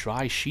 These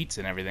dry sheets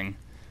and everything.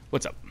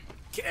 What's up?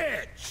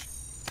 Catch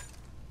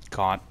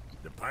Caught.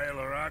 the pile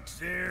of rocks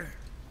there.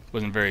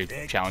 Wasn't very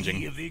That challenging.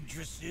 key of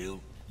Yggdrasil,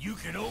 you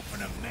can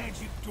open a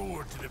magic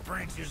door to the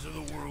branches of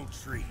the world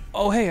tree.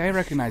 Oh, hey, I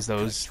recognize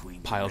those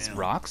piles of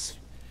rocks.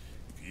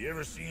 If you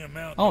ever see them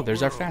out in Oh, the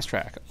there's our world, fast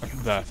track.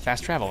 The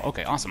fast travel.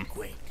 Okay, awesome.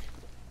 quick.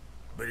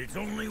 But it's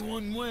only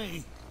one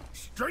way.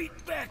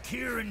 Straight back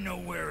here and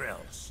nowhere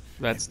else.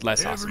 That's And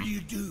less whatever awesome. you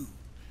do,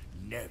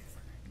 never,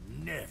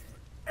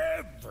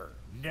 ever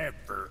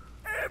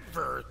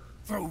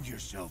throw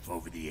yourself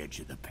over the edge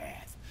of the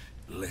path,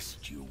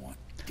 lest you want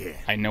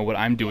death. I know what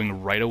I'm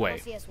doing right I away.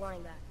 don't see us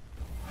wanting that.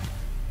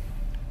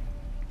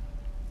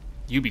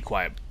 You be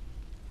quiet.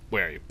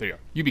 Where are you? There you are.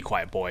 You be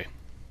quiet, boy.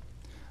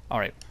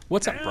 Alright,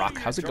 what's up, Now Brock?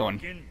 you're How's it going?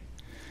 talking.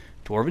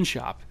 Dwarven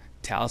shop.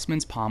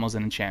 Talismans, pommels,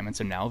 and enchantments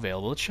are now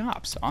available at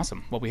shops.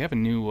 Awesome. Well, we have a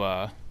new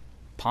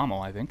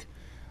pommel, I think.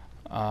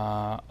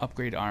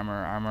 Upgrade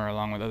armor. Armor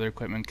along with other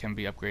equipment can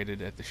be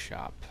upgraded at the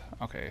shop.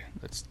 Okay,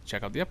 let's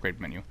check out the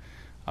upgrade menu.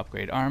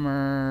 Upgrade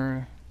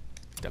armor.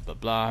 Blah, blah,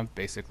 blah.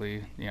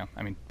 Basically, yeah,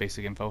 I mean,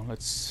 basic info.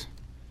 Let's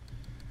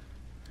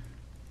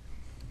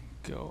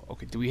go.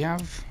 Okay, do we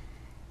have...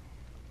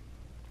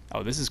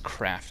 Oh, this is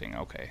crafting.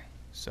 Okay,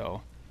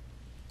 so...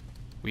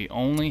 We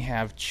only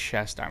have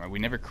chest armor. We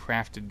never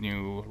crafted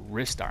new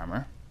wrist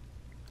armor.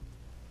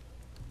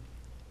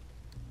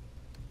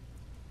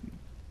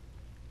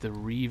 The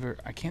Reaver...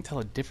 I can't tell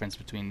a difference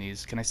between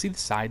these. Can I see the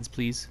sides,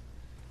 please?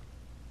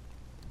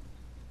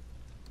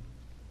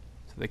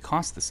 So they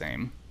cost the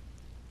same.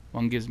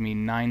 One gives me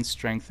 9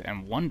 strength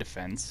and 1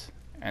 defense,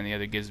 and the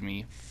other gives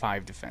me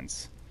 5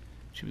 defense.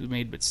 She was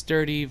made but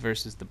sturdy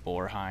versus the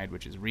boar hide,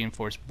 which is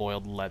reinforced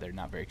boiled leather.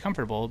 Not very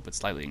comfortable, but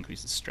slightly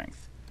increases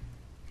strength.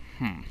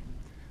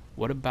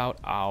 What about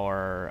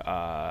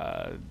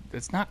our,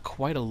 it's not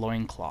quite a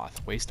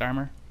loincloth. Waist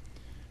armor?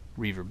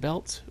 Reaver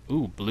belt.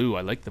 Ooh, blue.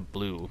 I like the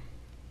blue.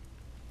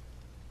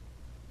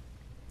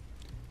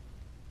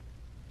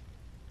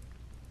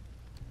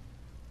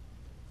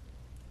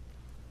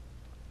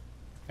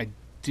 I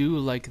do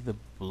like the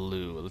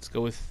blue. Let's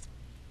go with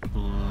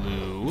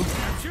blue.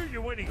 I'm sure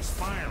your winning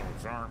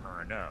smiles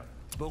armor enough,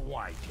 but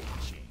why take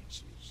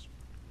chances?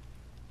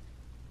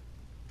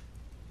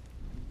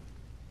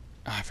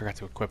 Ah, I forgot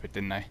to equip it,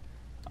 didn't I?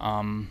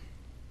 Alright,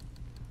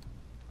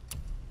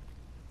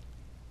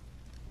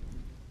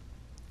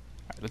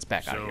 let's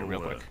back out of here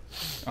real quick.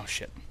 Oh,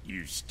 shit.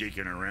 You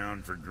sticking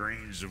around for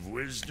grains of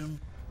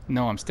wisdom?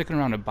 No, I'm sticking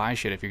around to buy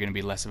shit if you're going to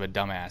be less of a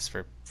dumbass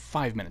for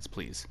 5 minutes,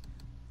 please.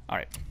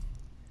 Alright.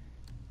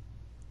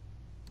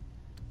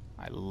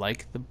 I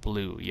like the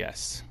blue,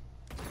 yes.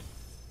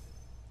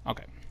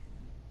 Okay.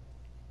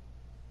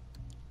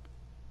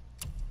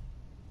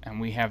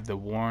 And we have the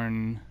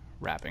worn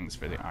wrappings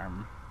for the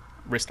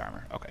wrist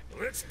armor. Okay.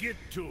 Let's get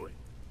to it.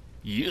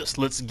 Yes,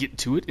 let's get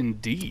to it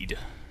indeed.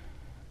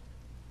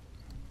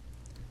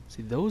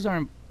 See, those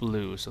aren't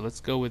blue, so let's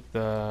go with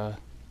the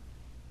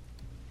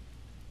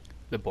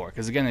boar.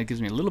 Because again, it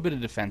gives me a little bit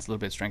of defense, a little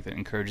bit of strength. It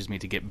encourages me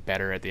to get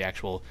better at the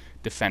actual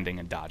defending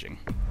and dodging.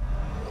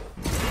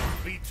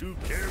 Be too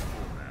careful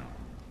now.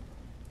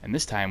 And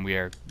this time we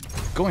are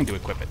going to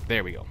equip it.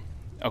 There we go.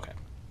 Okay.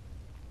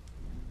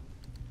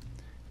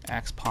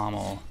 Axe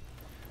pommel.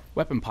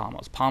 Weapon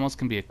pommels. Pommels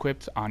can be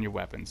equipped on your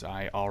weapons.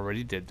 I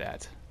already did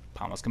that.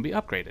 Pommels can be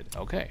upgraded.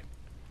 Okay.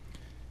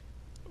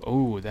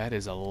 Oh, that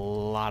is a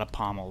lot of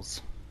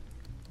pommels.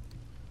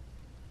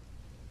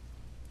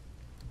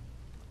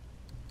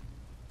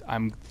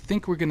 I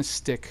think we're going to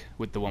stick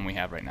with the one we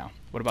have right now.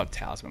 What about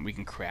talisman? We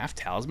can craft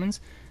talismans.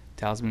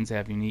 Talismans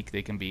have unique.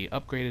 They can be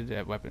upgraded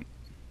at weapon.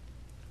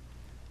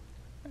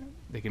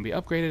 They can be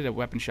upgraded at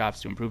weapon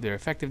shops to improve their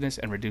effectiveness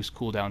and reduce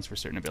cooldowns for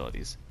certain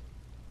abilities.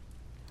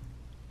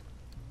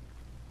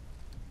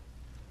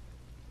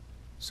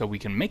 So we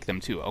can make them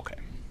too. Okay.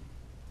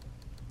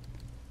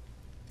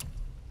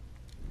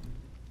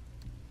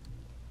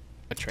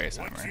 Atreus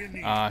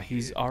armor.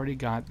 He's already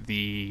got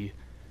the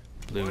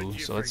blue,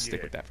 so let's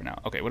stick with that for now.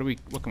 Okay,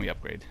 what can we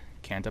upgrade?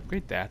 Can't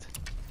upgrade that.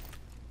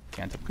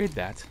 Can't upgrade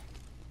that.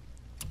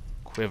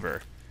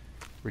 Quiver.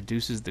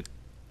 Reduces the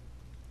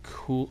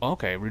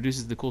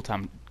reduces the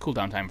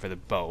cooldown time for the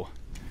bow.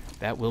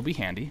 That will be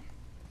handy.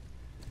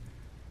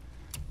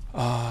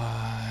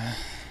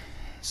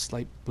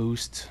 Slight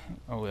boost.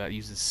 Oh, that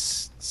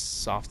uses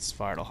soft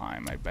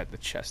Svartalheim. I bet the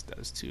chest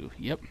does too.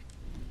 Yep.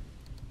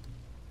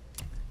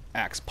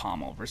 Axe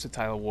pommel.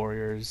 Versatile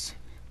warriors.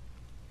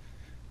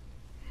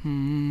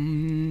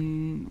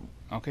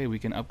 Okay, we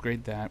can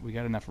upgrade that. We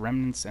got enough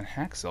remnants and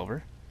hack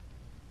silver.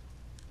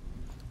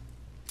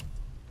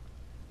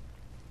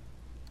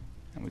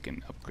 And we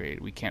can upgrade.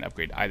 We can't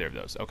upgrade either of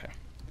those. Okay.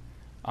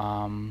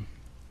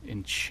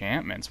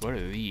 Enchantments. What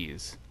are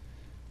these?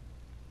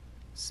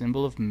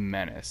 Symbol of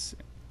menace.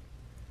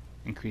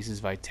 Increases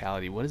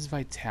vitality. What does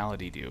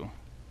vitality do?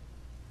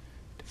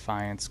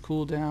 Defiance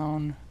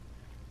cooldown.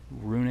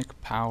 Runic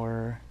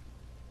power.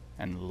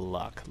 And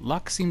luck.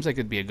 Luck seems like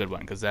it'd be a good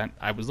one because that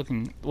I was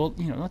looking. Well,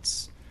 you know,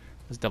 let's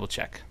double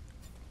check.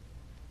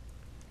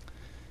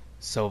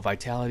 So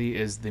vitality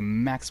is the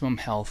maximum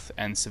health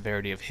and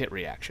severity of hit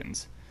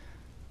reactions.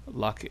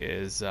 Luck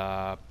is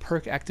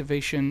perk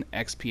activation,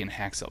 XP, and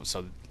hack silver.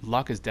 So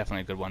luck is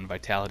definitely a good one.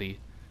 Vitality,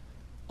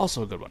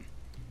 also a good one.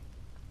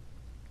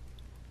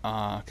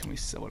 Can we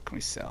sell? What can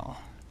we sell?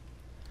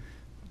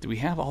 Do we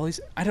have all these?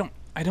 I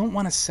don't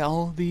want to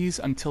sell these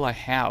until I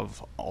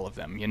have all of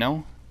them. You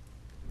know.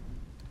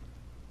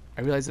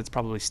 I realize that's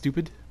probably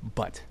stupid,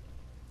 but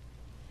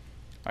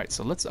all right.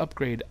 So let's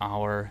upgrade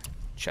our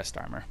chest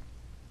armor.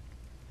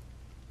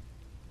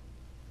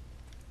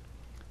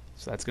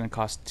 So that's going to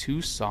cost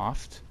 2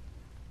 soft.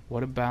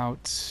 What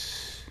about...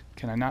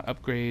 Can I not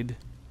upgrade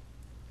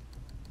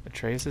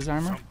Atreus'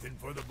 armor? Something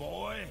for the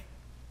boy?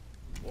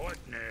 What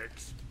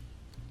next?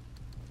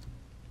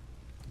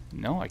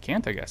 No, I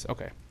can't, I guess.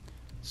 Okay.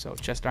 So,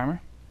 chest armor.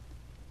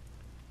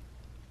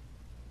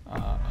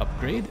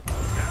 Upgrade.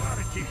 That ought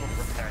to keep him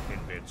from hacking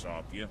bits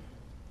off you.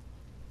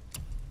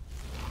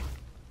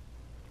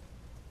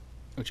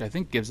 Which I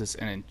think gives us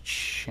an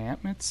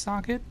enchantment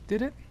socket,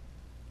 did it?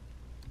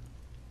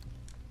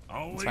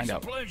 Always find a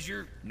out.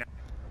 pleasure.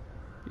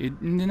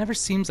 It never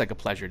seems like a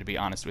pleasure, to be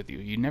honest with you.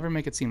 You never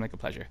make it seem like a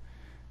pleasure.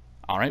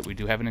 Alright, we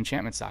do have an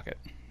enchantment socket.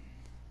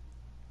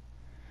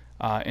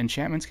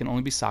 Enchantments can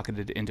only be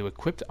socketed into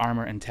equipped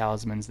armor and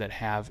talismans that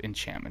have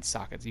enchantment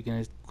sockets. You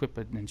can equip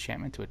an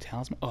enchantment to a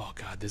talisman. Oh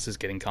god, this is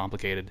getting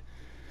complicated.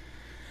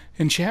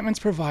 Enchantments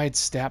provide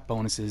stat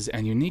bonuses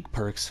and unique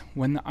perks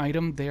when the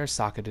item they are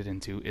socketed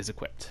into is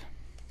equipped.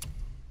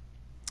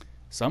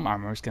 Some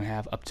armors can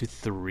have up to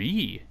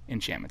 3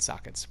 enchantment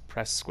sockets.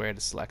 Press square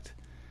to select.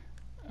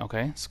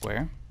 Okay,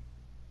 square.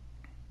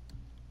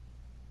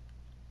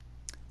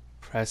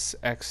 Press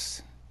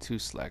X to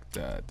select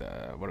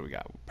the what do we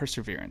got?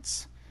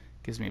 Perseverance.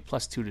 Gives me a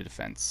 +2 to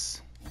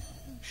defense.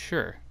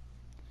 Sure.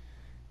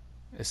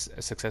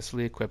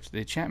 Successfully equipped the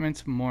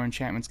enchantment. More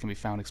enchantments can be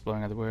found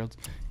exploring other worlds.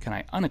 Can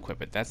I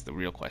unequip it? That's the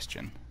real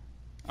question.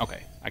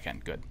 Okay, I can.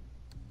 Good.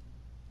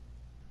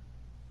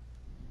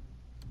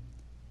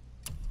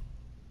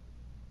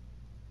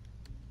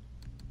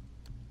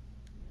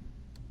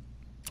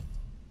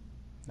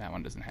 That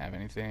one doesn't have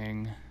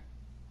anything.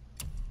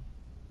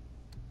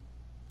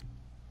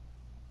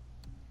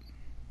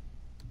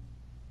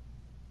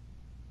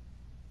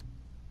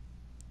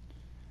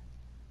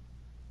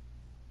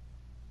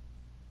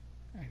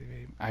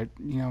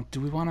 You know,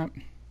 do we want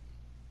to...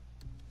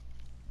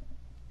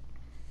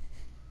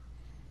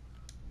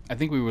 I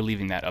think we were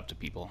leaving that up to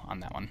people on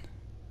that one.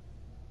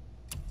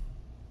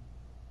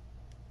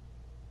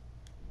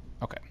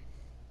 Okay.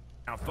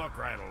 Now fuck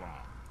right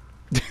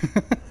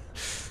along.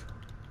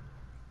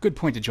 Good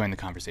point to join the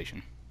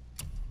conversation.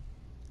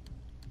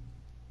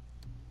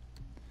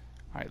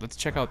 Alright, let's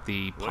check out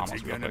the pommels What's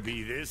it real gonna quick.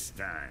 be this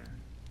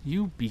time?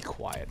 You be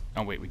quiet.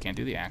 Oh wait, we can't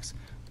do the axe.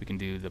 We can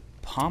do the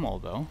pommel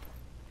though.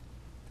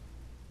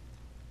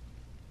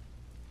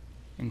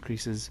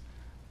 Increases...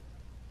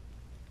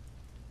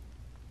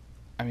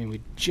 I mean,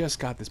 we just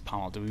got this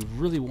pommel. Do we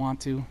really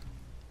want to?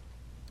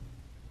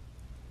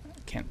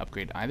 Can't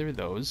upgrade either of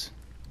those.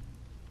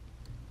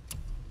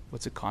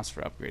 What's it cost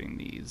for upgrading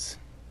these?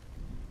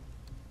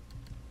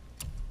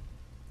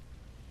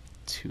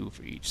 2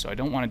 for each, so I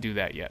don't want to do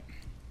that yet.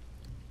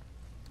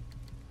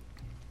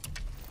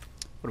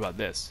 What about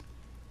this?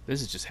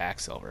 This is just hack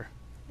silver.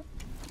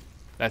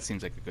 That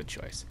seems like a good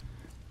choice.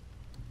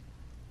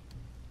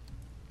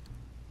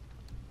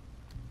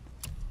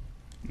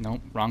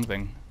 Nope, wrong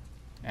thing.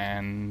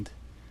 And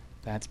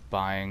that's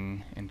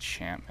buying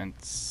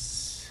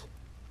enchantments.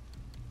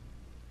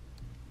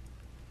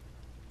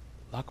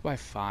 Luck by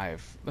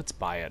 5. Let's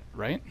buy it,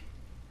 right?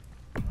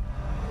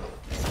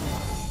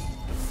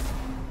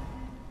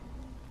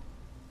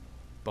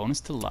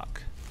 Bonus to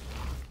luck.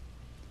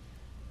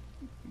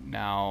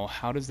 Now,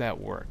 how does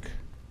that work?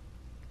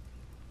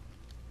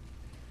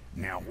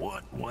 Now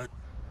what?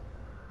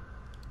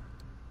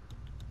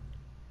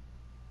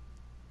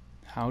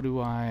 How do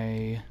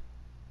I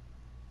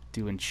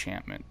do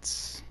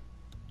enchantments?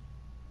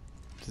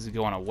 Does it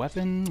go on a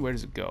weapon? Where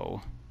does it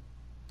go?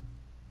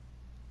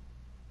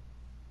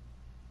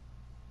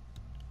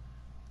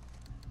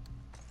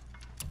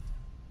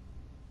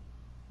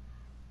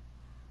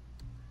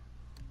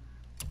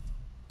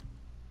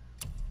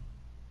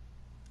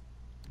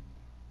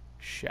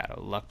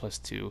 Shadow, luck plus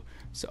 2.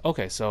 So,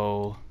 okay,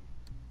 so...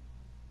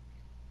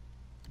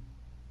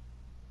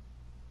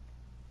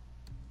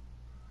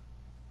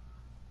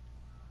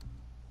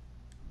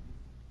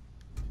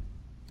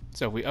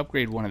 So if we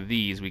upgrade one of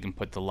these, we can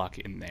put the luck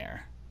in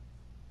there.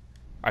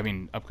 I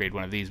mean, upgrade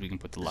one of these, we can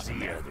put the luck in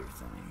there. Other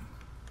thing.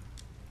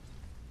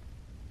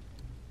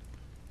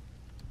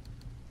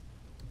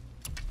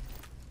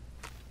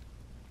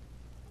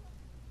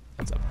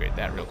 Let's upgrade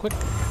that real quick.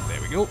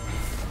 There we go.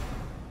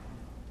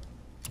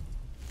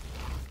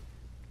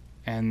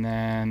 And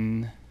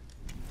then...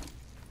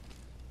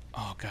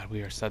 Oh god,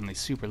 we are suddenly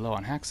super low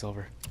on hack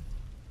silver.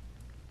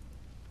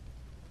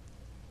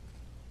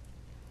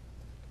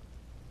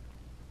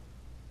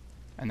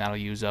 And that'll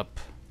use up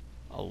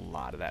a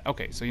lot of that.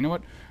 Okay, so you know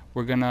what?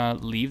 We're gonna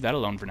leave that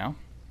alone for now.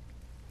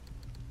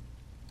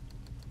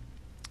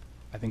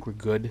 I think we're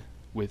good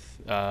with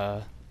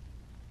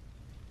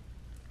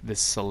this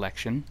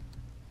selection.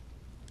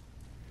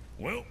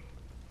 Well,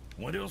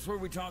 what else were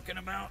we talking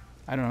about?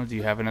 I don't know, do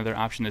you have another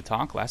option to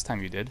talk? Last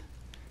time you did.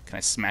 Can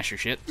I smash your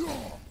shit?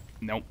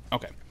 Nope.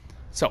 Okay.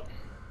 So.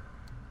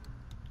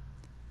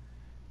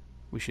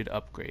 We should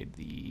upgrade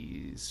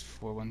these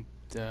for one.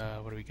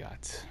 What do we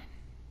got?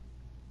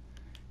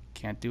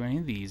 Can't do any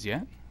of these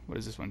yet. What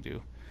does this one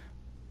do?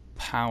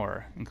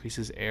 Power.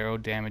 Increases arrow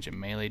damage and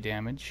melee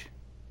damage.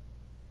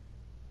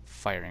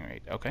 Firing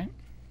rate. Okay.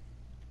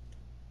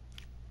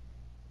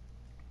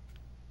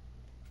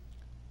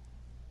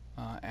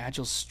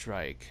 Agile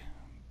strike.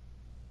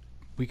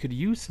 We could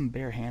use some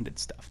barehanded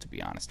stuff, to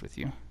be honest with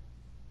you.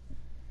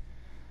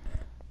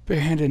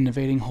 Barehanded and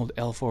evading, hold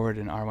L forward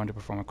and R1 to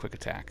perform a quick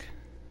attack.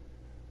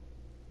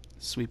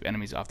 Sweep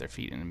enemies off their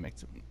feet and make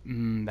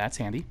them... that's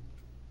handy.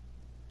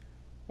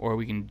 Or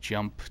we can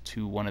jump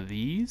to one of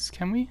these,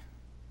 can we?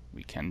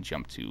 We can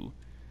jump to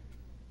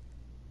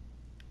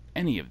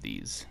any of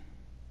these.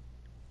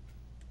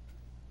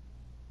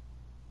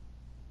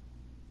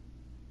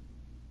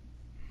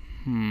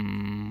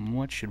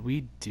 What should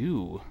we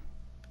do?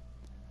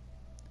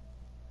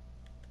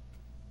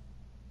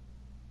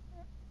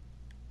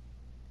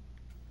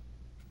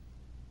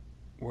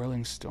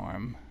 Whirling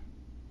Storm,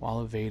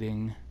 while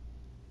evading,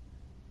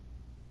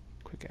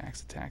 quick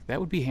axe attack. That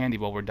would be handy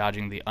while we're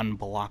dodging the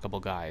unblockable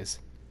guys.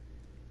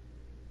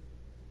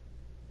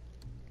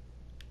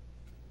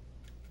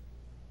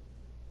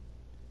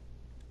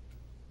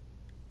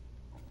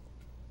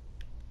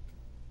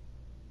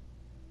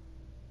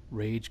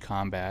 Rage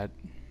combat.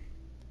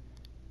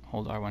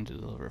 Hold R1 to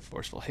deliver a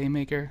forceful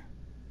haymaker.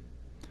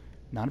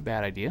 Not a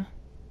bad idea.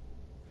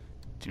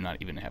 Do not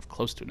even have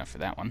close to enough for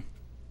that one.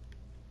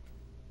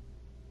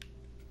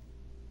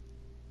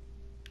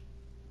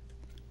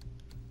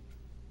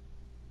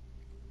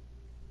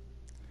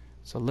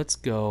 So let's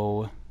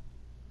go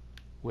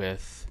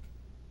with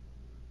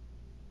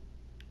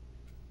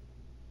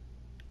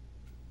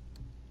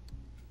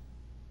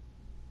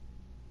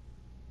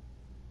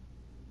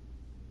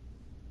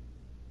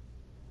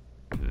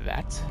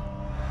that.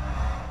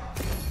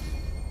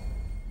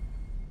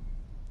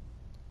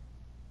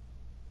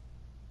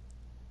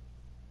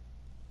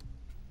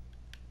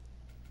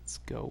 Let's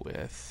go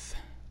with...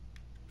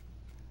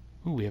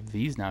 Ooh, we have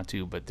these now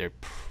too, but they're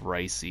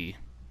pricey.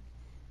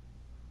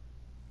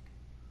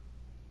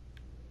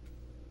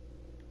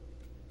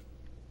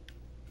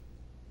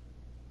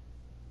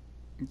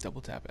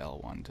 Double tap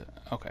L1 to...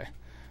 Okay.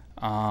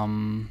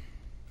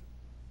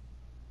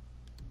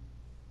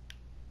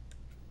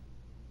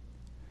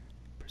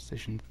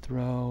 Precision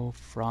throw,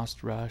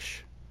 frost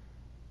rush,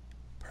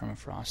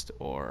 permafrost,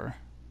 or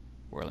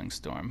whirling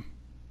storm.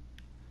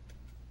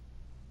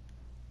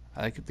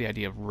 I like the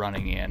idea of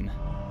running in.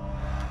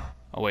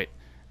 Oh wait,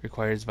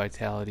 requires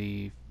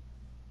vitality.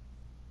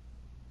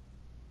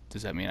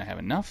 Does that mean I have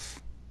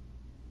enough?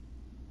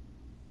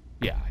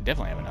 Yeah, I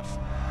definitely have enough.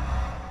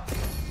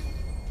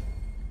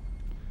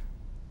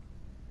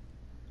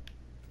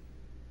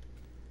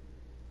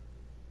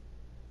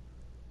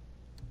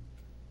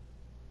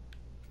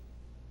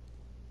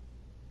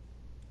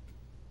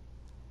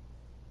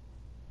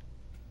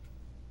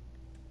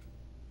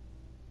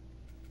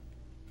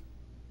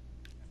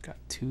 Got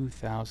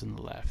 2,000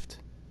 left.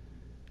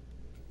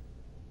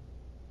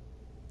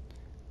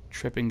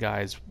 Tripping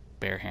guys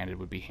barehanded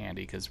would be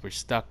handy because we're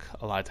stuck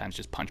a lot of times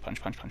just punch,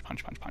 punch, punch, punch,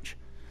 punch, punch, punch.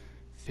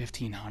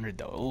 1,500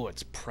 though. Oh,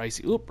 it's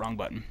pricey. Oop, wrong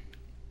button.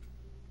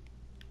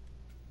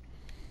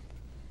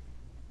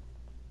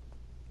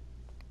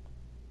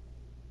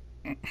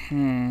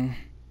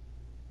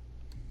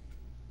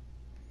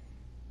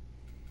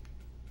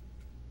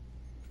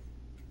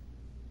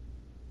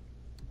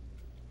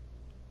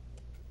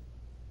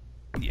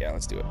 Yeah,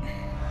 let's do it.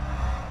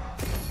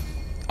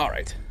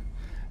 Alright.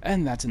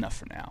 And that's enough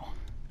for now.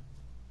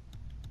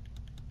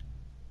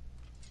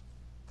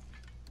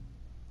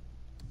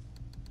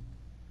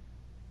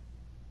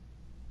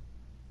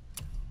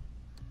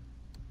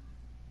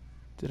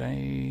 Did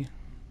I...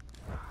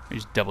 Let me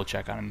just double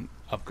check on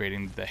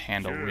upgrading the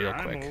handle real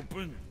quick.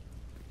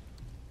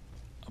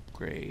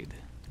 Upgrade.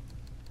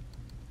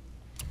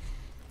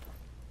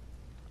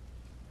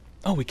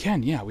 Oh, we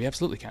can. Yeah, we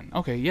absolutely can.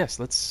 Okay, yes,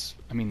 let's...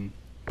 I mean...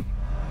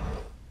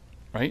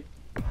 Right?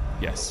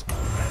 Yes. That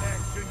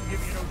axe shouldn't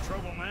give you no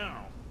trouble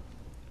now.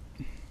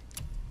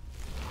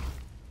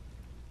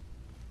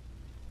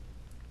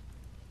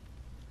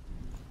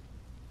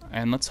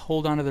 And let's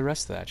hold on to the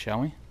rest of that,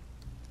 shall we?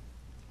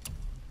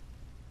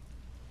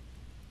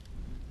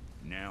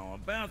 Now,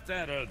 about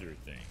that other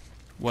thing.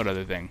 What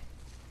other thing?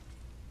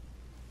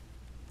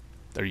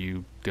 Are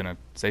you gonna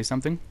say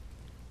something?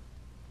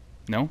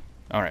 No?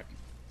 Alright.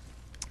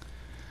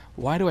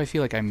 Why do I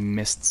feel like I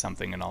missed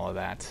something in all of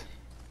that?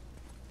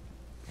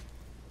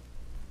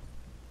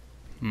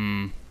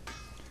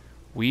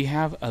 We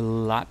have a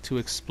lot to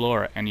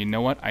explore, and you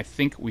know what? I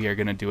think we are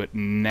gonna do it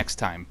next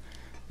time.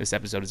 This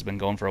episode has been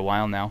going for a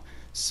while now,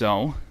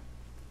 so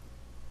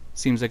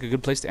seems like a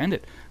good place to end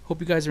it.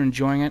 Hope you guys are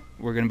enjoying it.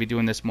 We're gonna be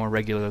doing this more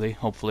regularly,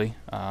 hopefully.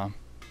 I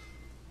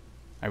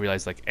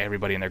realize like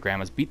everybody and their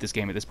grandmas beat this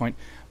game at this point,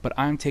 but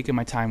I'm taking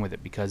my time with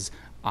it because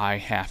I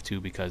have to,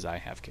 because I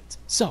have kids.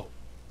 So,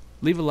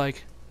 leave a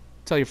like,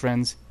 tell your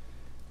friends.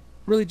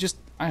 Really just,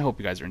 I hope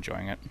you guys are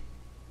enjoying it.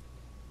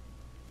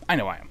 I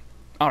know I am.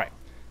 Alright,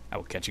 I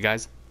will catch you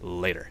guys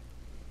later.